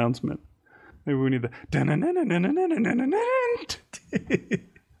for an announcement. Maybe we need the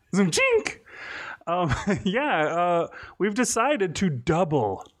zoom chink. We've decided to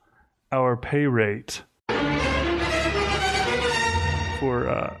double our pay rate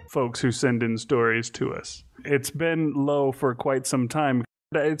for folks who send in stories to us. It's been low for quite some time.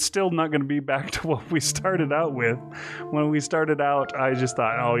 It's still not going to be back to what we started out with. When we started out, I just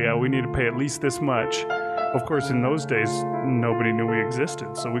thought, we need to pay at least this much. Of course, in those days, nobody knew we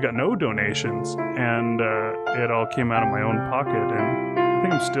existed, so we got no donations, and it all came out of my own pocket, and I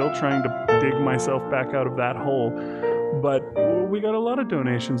think I'm still trying to dig myself back out of that hole, but we got a lot of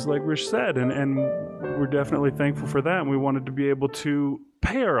donations, like Rish said, and we're definitely thankful for that, and we wanted to be able to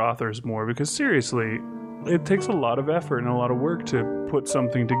pay our authors more, because seriously, it takes a lot of effort and a lot of work to put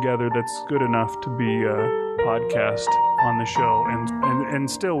something together that's good enough to be a podcast on the show,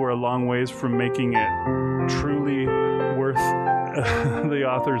 and still we're a long ways from making it truly worth the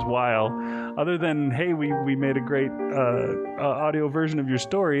author's while, other than, hey, we made a great audio version of your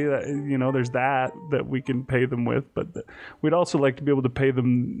story that, there's that we can pay them with, but we'd also like to be able to pay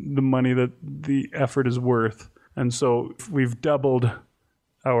them the money that the effort is worth, and so we've doubled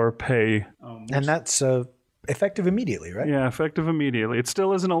our pay. And that's effective immediately, right? Yeah, effective immediately. It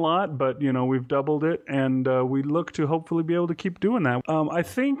still isn't a lot, but, we've doubled it, and we look to hopefully be able to keep doing that. I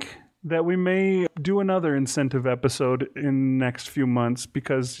think that we may do another incentive episode in the next few months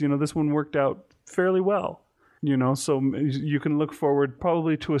because, this one worked out fairly well. So you can look forward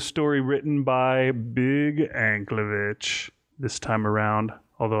probably to a story written by Big Anklevich this time around.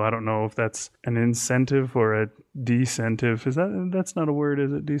 Although I don't know if that's an incentive or a decentive. That's not a word,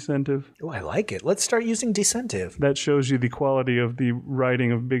 is it? Decentive? Oh, I like it. Let's start using decentive. That shows you the quality of the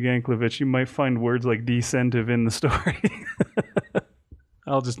writing of Big Anklevich. You might find words like decentive in the story.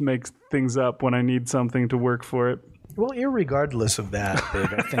 I'll just make things up when I need something to work for it. Well, irregardless of that,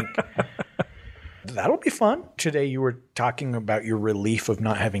 Big, I think that'll be fun. Today you were talking about your relief of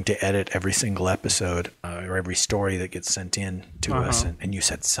not having to edit every single episode or every story that gets sent in to us. And you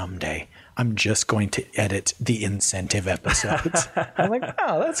said, someday I'm just going to edit the incentive episodes. I'm like,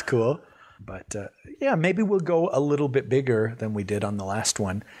 oh, that's cool. But maybe we'll go a little bit bigger than we did on the last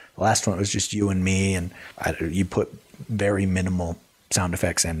one. The last one was just you and me, and you put very minimal sound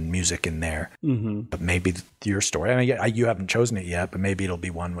effects and music in there. Mm-hmm. But maybe your story, you haven't chosen it yet, but maybe it'll be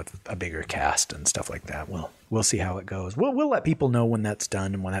one with a bigger cast and stuff like that. We'll see how it goes. We'll let people know when that's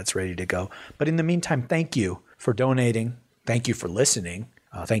done and when that's ready to go. But in the meantime, thank you for donating. Thank you for listening.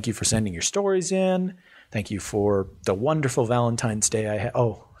 Thank you for sending your stories in. Thank you for the wonderful Valentine's Day I had.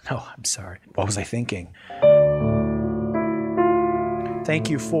 Oh, no, I'm sorry. What was I thinking? Thank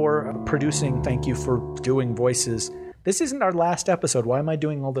you for producing. Thank you for doing voices. This isn't our last episode. Why am I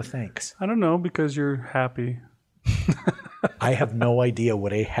doing all the thanks? I don't know, because you're happy. I have no idea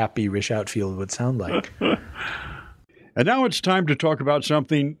what a happy Rish Outfield would sound like. And now it's time to talk about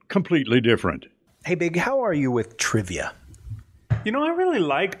something completely different. Hey, Big, how are you with trivia? You know, I really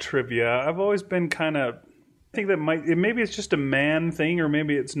like trivia. I've always been kind of... I think that maybe it's just a man thing, or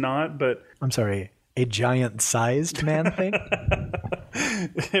maybe it's not, but... I'm sorry, a giant-sized man thing?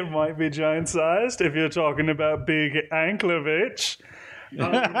 It might be giant-sized if you're talking about Big Anklovich.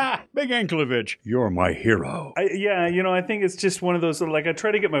 Big Anklovich, you're my hero. I think it's just one of those, like, I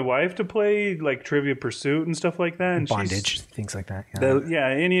try to get my wife to play, like, Trivia Pursuit and stuff like that. And Bondage, things like that.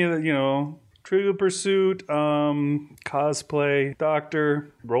 Any of the, Trivia Pursuit, cosplay,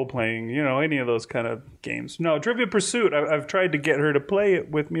 doctor, role-playing, any of those kind of games. No, Trivia Pursuit, I've tried to get her to play it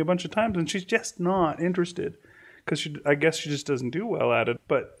with me a bunch of times, and she's just not interested. Because I guess she just doesn't do well at it.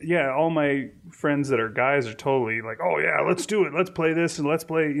 But yeah, all my friends that are guys are totally like, oh yeah, let's do it. Let's play this and let's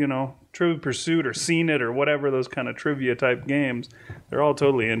play, Trivia Pursuit or Seen It or whatever, those kind of trivia type games. They're all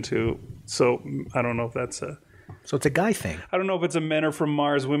totally into. So I don't know if that's So it's a guy thing. I don't know if it's a men are from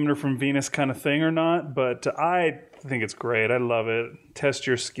Mars, women are from Venus kind of thing or not. But I think it's great. I love it. Test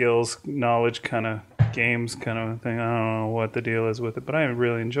your skills, knowledge kind of games kind of thing. I don't know what the deal is with it, but I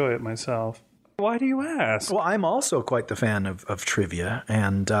really enjoy it myself. Why do you ask? Well, I'm also quite the fan of trivia,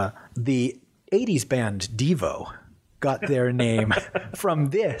 and the 80s band Devo got their name from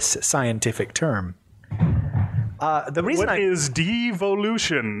this scientific term. What is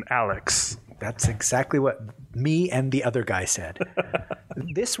devolution, Alex? That's exactly what me and the other guy said.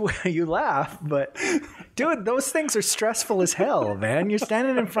 This way you laugh, but dude, those things are stressful as hell, man. You're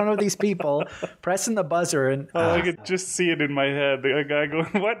standing in front of these people, pressing the buzzer, and I could just see it in my head. The guy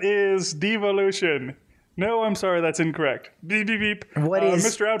going, "What is devolution?" No, I'm sorry, that's incorrect. Beep beep beep. What is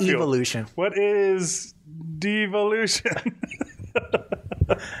Mr. Outfield? Evolution? What is devolution?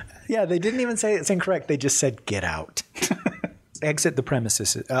 Yeah, they didn't even say it's incorrect. They just said get out, exit the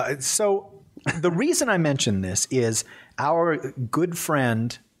premises. The reason I mention this is our good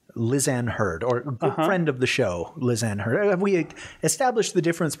friend Lizanne Hurd, or good friend of the show, Lizanne Hurd. We established the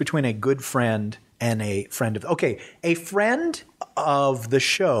difference between a good friend and a friend of... Okay, a friend of the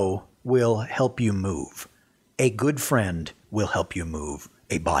show will help you move. A good friend will help you move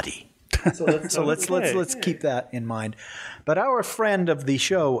a body. So let's keep that in mind. But our friend of the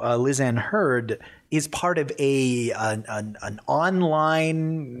show, Lizanne Hurd, is part of an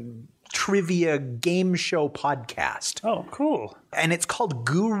online trivia game show podcast. Oh, cool. And it's called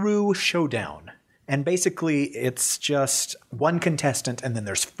Guru Showdown. And basically it's just one contestant and then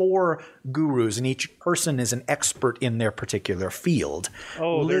there's 4 gurus and each person is an expert in their particular field.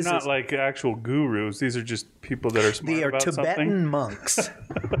 Oh, they're not like actual gurus. These are just people that are smart about something. They are Tibetan monks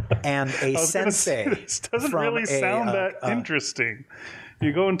and a sensei. This doesn't really sound that interesting.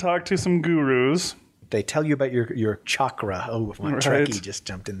 You go and talk to some gurus. They tell you about your chakra. Oh, my Trekkie just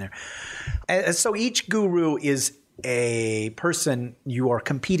jumped in there. So each guru is a person you are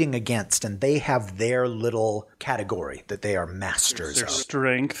competing against, and they have their little category that they are masters their of.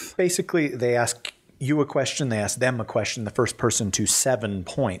 Strength. Basically, they ask you a question, they ask them a question. The first person to 7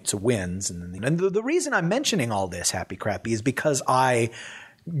 points wins. And the reason I'm mentioning all this, Happy Crappy, is because I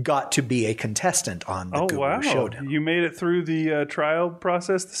got to be a contestant on the Guru Showdown. You made it through the trial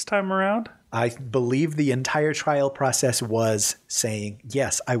process this time around? I believe the entire trial process was saying,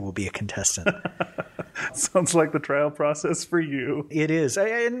 yes, I will be a contestant. Sounds like the trial process for you. It is.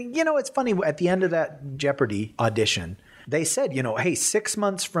 And, it's funny. At the end of that Jeopardy audition, they said, hey, 6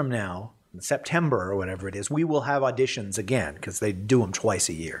 months from now, September or whatever it is, we will have auditions again because they do them twice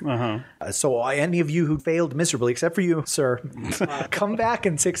a year. So any of you who failed miserably, except for you, sir, come back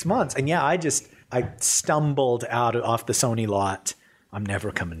in 6 months. And yeah, I stumbled off the Sony lot. I'm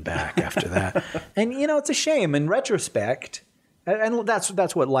never coming back after that. And, it's a shame in retrospect. And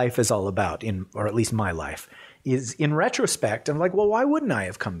that's what life is all about, or at least my life, is in retrospect. I'm like, well, why wouldn't I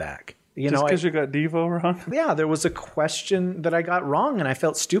have come back? Just because you got Devo wrong? Yeah, there was a question that I got wrong, and I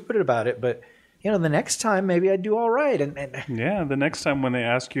felt stupid about it. But, the next time, maybe I'd do all right. Yeah, the next time when they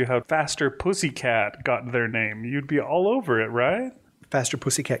ask you how Faster Pussycat got their name, you'd be all over it, right? Faster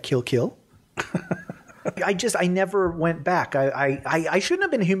Pussycat Kill? I never went back. I shouldn't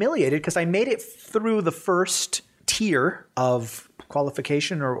have been humiliated because I made it through the first tier of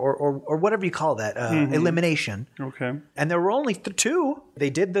qualification or whatever you call that, elimination. Okay. And there were only 2. They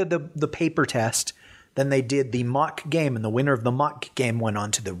did the paper test, then they did the mock game, and the winner of the mock game went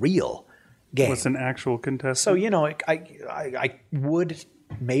on to the real game. Was an actual contestant. So, I would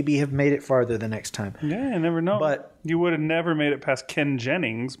maybe have made it farther the next time. Yeah, you never know. But You would have never made it past Ken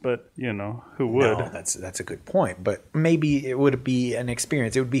Jennings, but, you know, who would? No, that's a good point. But maybe it would be an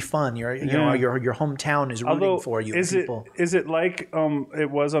experience. It would be fun. You know, your hometown is rooting for you. Is it like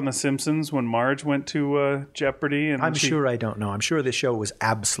it was on The Simpsons when Marge went to Jeopardy? And I'm sure I don't know. I'm sure the show was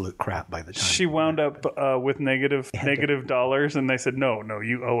absolute crap by the time. She wound up with negative dollars, and they said, no,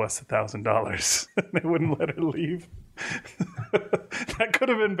 you owe us $1,000. They wouldn't let her leave. That could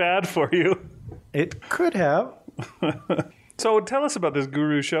have been bad for you. It could have. So tell us about this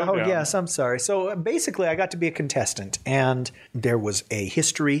Guru Showdown. Oh, yes, I'm sorry. So basically, I got to be a contestant, and there was a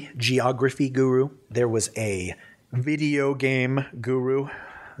history, geography guru. There was a video game guru.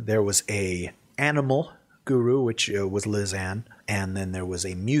 There was a animal guru, which was Liz Ann. And then there was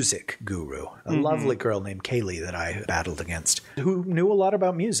a music guru, a lovely girl named Kaylee that I battled against, who knew a lot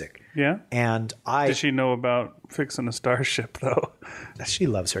about music. Yeah? And Did she know about fixing a starship, though? She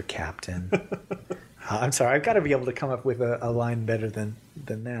loves her captain. I'm sorry, I've got to be able to come up with a line better than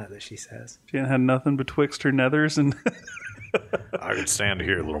that she says. She ain't had nothing betwixt her nethers and... I could stand to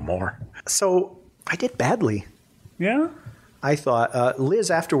hear a little more. So I did badly. Yeah? I thought, Liz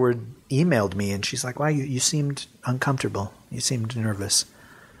afterward emailed me and she's like, wow, you seemed uncomfortable. You seemed nervous.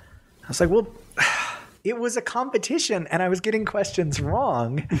 I was like, well, it was a competition and I was getting questions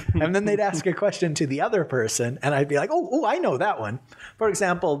wrong. And then they'd ask a question to the other person and I'd be like, oh, I know that one. For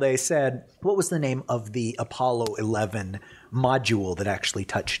example, they said, what was the name of the Apollo 11 module that actually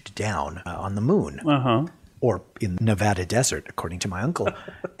touched down on the moon? Uh-huh. Or in the Nevada desert, according to my uncle.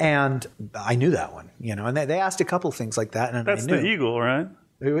 And I knew that one, you know, and they asked a couple things like that. And that's I knew. the Eagle, right?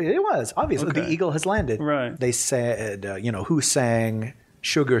 It was, obviously. Okay. The Eagle has landed. Right. They said, who sang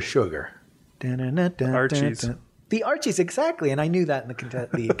Sugar, Sugar? Archies. The Archies, exactly. And I knew that, and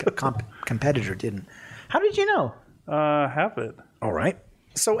the competitor didn't. How did you know? Have it. All right.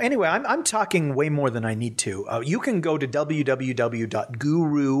 So anyway, I'm talking way more than I need to. You can go to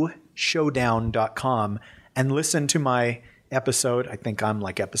www.gurushowdown.com and listen to my episode. I think I'm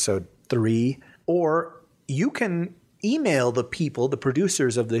like episode 3. Or you can email the people, the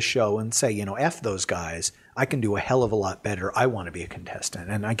producers of this show, and say, F those guys. I can do a hell of a lot better. I want to be a contestant.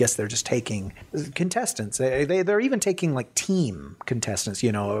 And I guess they're just taking contestants. They're even taking like team contestants,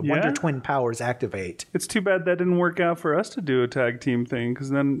 Wonder Twin powers activate. It's too bad that didn't work out for us to do a tag team thing, because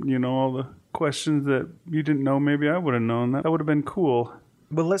then, all the questions that you didn't know, maybe I would have known. That would have been cool.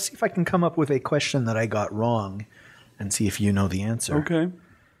 Well, let's see if I can come up with a question that I got wrong and see if you know the answer. Okay.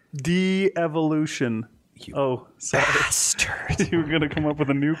 De-evolution. You bastard. You were going to come up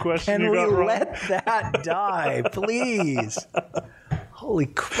with a new question. Can we let that die, please? Holy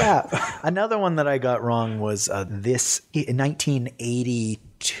crap. Another one that I got wrong was this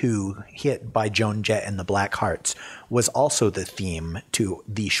 1982 hit by Joan Jett and the Blackhearts was also the theme to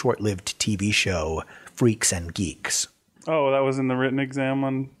the short-lived TV show Freaks and Geeks. Oh, that was in the written exam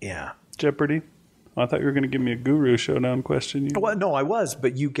on Jeopardy? Oh, I thought you were going to give me a Guru Showdown question. Well, no, I was,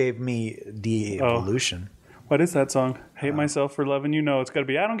 but you gave me De-evolution. Oh. What is that song? Hate Myself for Loving You. No, it's got to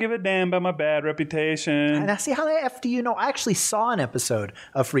be I Don't Give a Damn About My Bad Reputation. And I see, how the F do you know? I actually saw an episode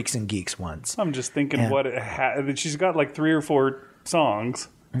of Freaks and Geeks once. I'm just thinking what it had. She's got like 3 or 4 songs.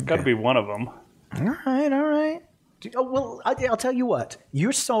 Okay. Got to be one of them. All right. Oh, well, I'll tell you what.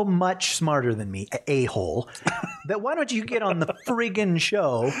 You're so much smarter than me, a-hole, that why don't you get on the friggin'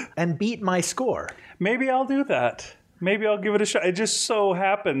 show and beat my score? Maybe I'll do that. Maybe I'll give it a shot. It just so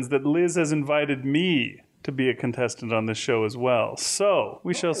happens that Liz has invited me to be a contestant on this show as well. So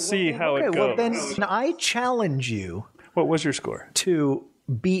we shall see how it goes. Well, then I challenge you. What was your score? To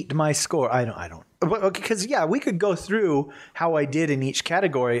beat my score. I don't. Because, we could go through how I did in each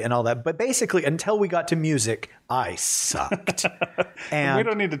category and all that. But basically, until we got to music, I sucked. And we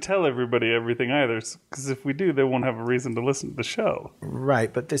don't need to tell everybody everything either. Because if we do, they won't have a reason to listen to the show.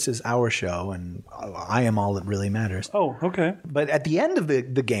 Right. But this is our show, and I am all that really matters. Oh, okay. But at the end of the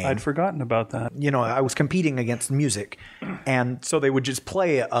game... I'd forgotten about that. I was competing against music. And so they would just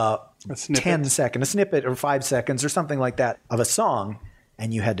play a 10-second, a snippet or 5 seconds or something like that of a song.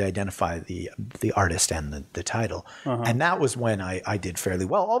 And you had to identify the artist and the title. Uh-huh. And that was when I did fairly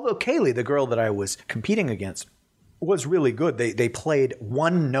well. Although Kaylee, the girl that I was competing against, was really good. They played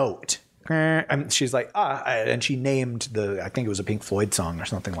one note. And she's like, and she named I think it was a Pink Floyd song or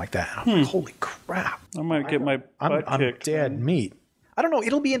something like that. I'm like, holy crap. I might get my butt kicked. I'm dead meat. I don't know.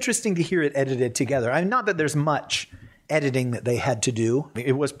 It'll be interesting to hear it edited together. Not that there's much editing that they had to do.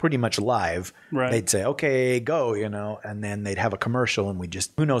 It was pretty much live. Right. They'd say, okay, go, and then they'd have a commercial and we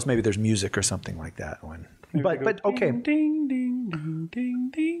just, who knows, maybe there's music or something like that. But okay. Ding, ding, ding,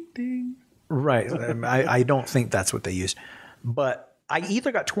 ding, ding, ding. Right. I don't think that's what they used. But I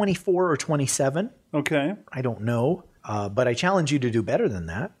either got 24 or 27. Okay. I don't know. But I challenge you to do better than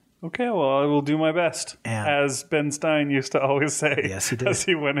that. Okay, well, I will do my best, as Ben Stein used to always say. Yes, he did. As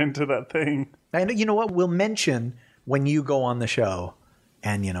he went into that thing. And you know what? We'll mention when you go on the show,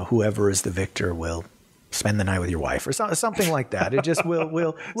 and whoever is the victor will spend the night with your wife or something like that. It just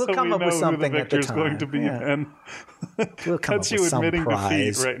we'll so come up with something at the time. Going to be, and we'll come that's up with you some admitting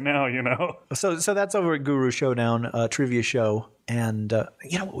prize defeat right now. So that's over at Guru Showdown, trivia show. And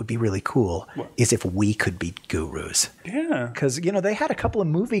what would be really cool is if we could beat gurus. Yeah. Because, they had a couple of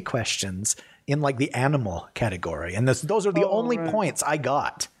movie questions in like the animal category. And those are the only points I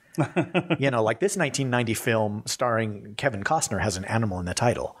got. Like this 1990 film starring Kevin Costner has an animal in the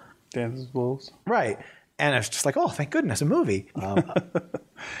title. Dances with Wolves. Right. And I was just like, oh, thank goodness, a movie. And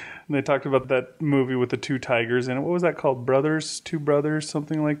they talked about that movie with the two tigers in it. What was that called? Two Brothers,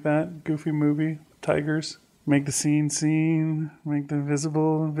 something like that. Goofy movie. Tigers. Make the seen, make the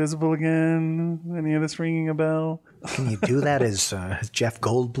visible again. Any of this ringing a bell? Can you do that as Jeff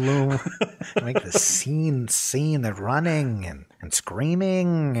Goldblum? Make the scene, the running and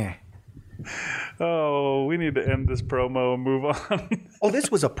screaming. Oh, we need to end this promo and move on. Oh,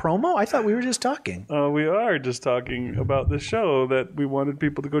 this was a promo? I thought we were just talking. We are just talking about the show that we wanted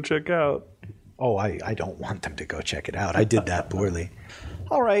people to go check out. Oh, I don't want them to go check it out. I did that poorly.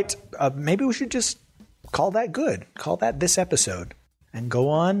 All right. Maybe we should just call that good. Call that this episode. And go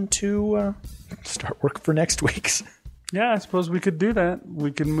on to start work for next week's. Yeah, I suppose we could do that.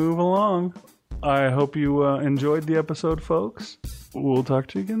 We can move along. I hope you enjoyed the episode, folks. We'll talk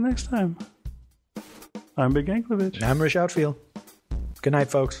to you again next time. I'm Big Anklevich. I'm Rish Outfield. Good night,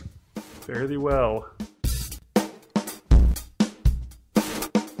 folks. Fare thee well.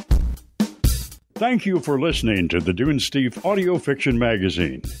 Thank you for listening to the Dunesteef Audio Fiction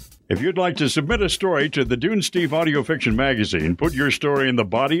Magazine. If you'd like to submit a story to the Dunesteef Audio Fiction Magazine, put your story in the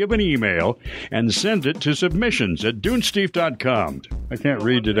body of an email and send it to submissions@dunesteef.com. I can't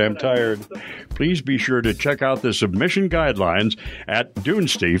read today, I'm tired. Please be sure to check out the submission guidelines at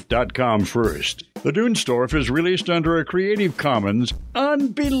dunesteef.com first. The Dunesteef is released under a Creative Commons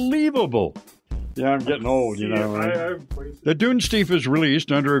unbelievable. Yeah, I'm getting old, right? The Dunesteef is released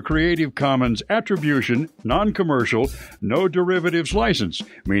under a Creative Commons Attribution, Non-Commercial, No Derivatives license,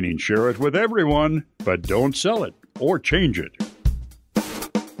 meaning share it with everyone, but don't sell it or change it.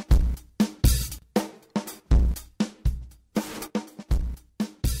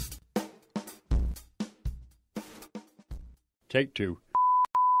 Take two.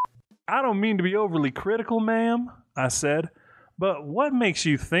 I don't mean to be overly critical, ma'am, I said. But what makes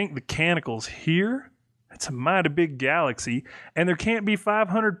you think the Canticle's here? It's a mighty big galaxy, and there can't be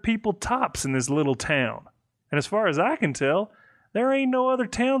 500 people tops in this little town. And as far as I can tell, there ain't no other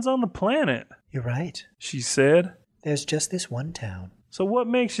towns on the planet. You're right, she said. There's just this one town. So what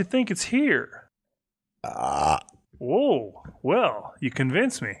makes you think it's here? Whoa, well, you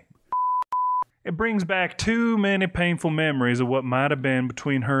convince me. It brings back too many painful memories of what might have been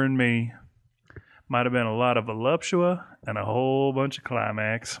between her and me. Might have been a lot of voluptua and a whole bunch of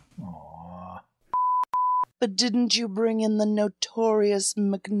climax. Aww. But didn't you bring in the notorious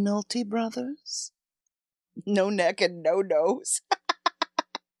McNulty brothers? No neck and no nose.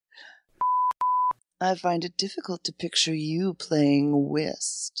 I find it difficult to picture you playing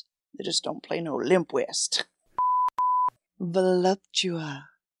whist. They just don't play no limp whist. Voluptua.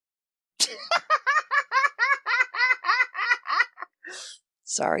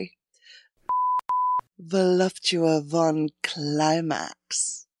 Sorry. Voluptua Von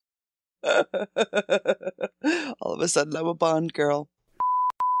Climax. All of a sudden, I'm a Bond girl.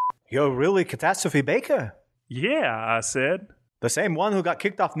 You're really Catastrophe Baker? Yeah, I said. The same one who got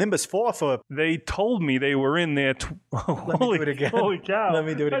kicked off Nimbus 4 for... They told me they were in there... Let me do it again. Holy cow. Let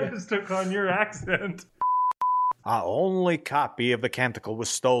me do it again. I just took on your accent. Our only copy of the Canticle was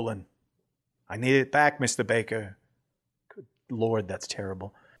stolen. I need it back, Mr. Baker. Good Lord, that's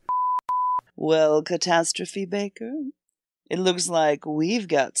terrible. Well, Catastrophe Baker, it looks like we've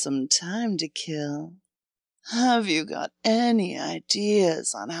got some time to kill. Have you got any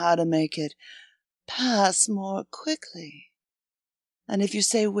ideas on how to make it pass more quickly? And if you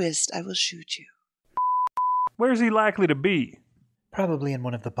say whist, I will shoot you. Where's he likely to be? Probably in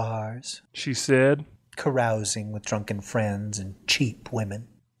one of the bars, she said. Carousing with drunken friends and cheap women.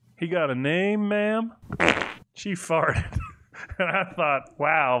 He got a name, ma'am? She farted. And I thought,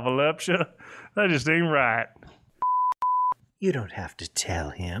 wow, Voluptua, that just ain't right. You don't have to tell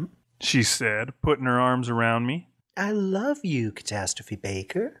him, she said, putting her arms around me. I love you, Catastrophe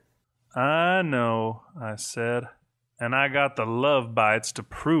Baker. I know, I said, and I got the love bites to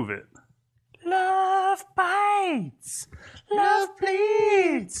prove it. Love. Love bites. Love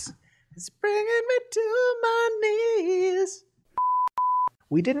bleeds. It's bringing me to my knees.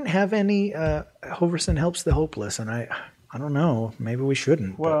 We didn't have any Hoverson Helps the Hopeless, and I don't know. Maybe we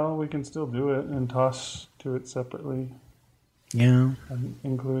shouldn't. Well, we can still do it and toss to it separately. Yeah. And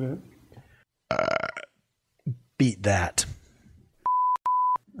include it. Beat that.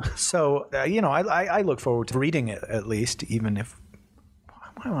 So, I look forward to reading it at least, even if...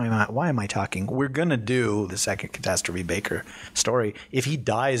 Why am I talking? We're going to do the second Catastrophe Baker story. If he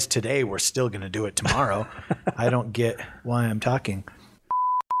dies today, we're still going to do it tomorrow. I don't get why I'm talking.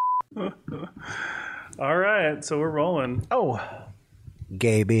 All right, so we're rolling. Oh,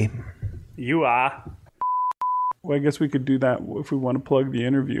 Gaby. You are. Well, I guess we could do that if we want to plug the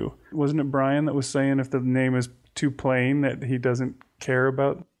interview. Wasn't it Brian that was saying if the name is too plain that he doesn't care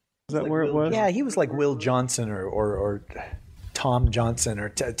about? Is that where it was? Yeah, he was like Will Johnson or Tom Johnson or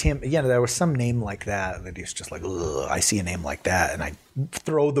Tim. Yeah, there was some name like that he was just like, ugh, I see a name like that, and I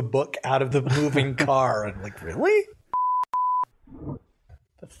throw the book out of the moving car. And I'm like, really?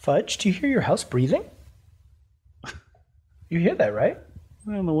 The fudge? Do you hear your house breathing? You hear that, right?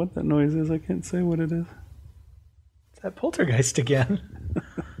 I don't know what that noise is. I can't say what it is. It's that poltergeist again.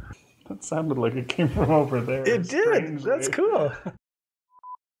 That sounded like it came from over there. It did. That's cool.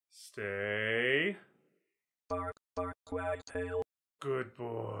 Stay. Bark, bark, wagtail. Good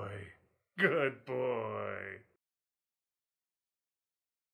boy. Good boy.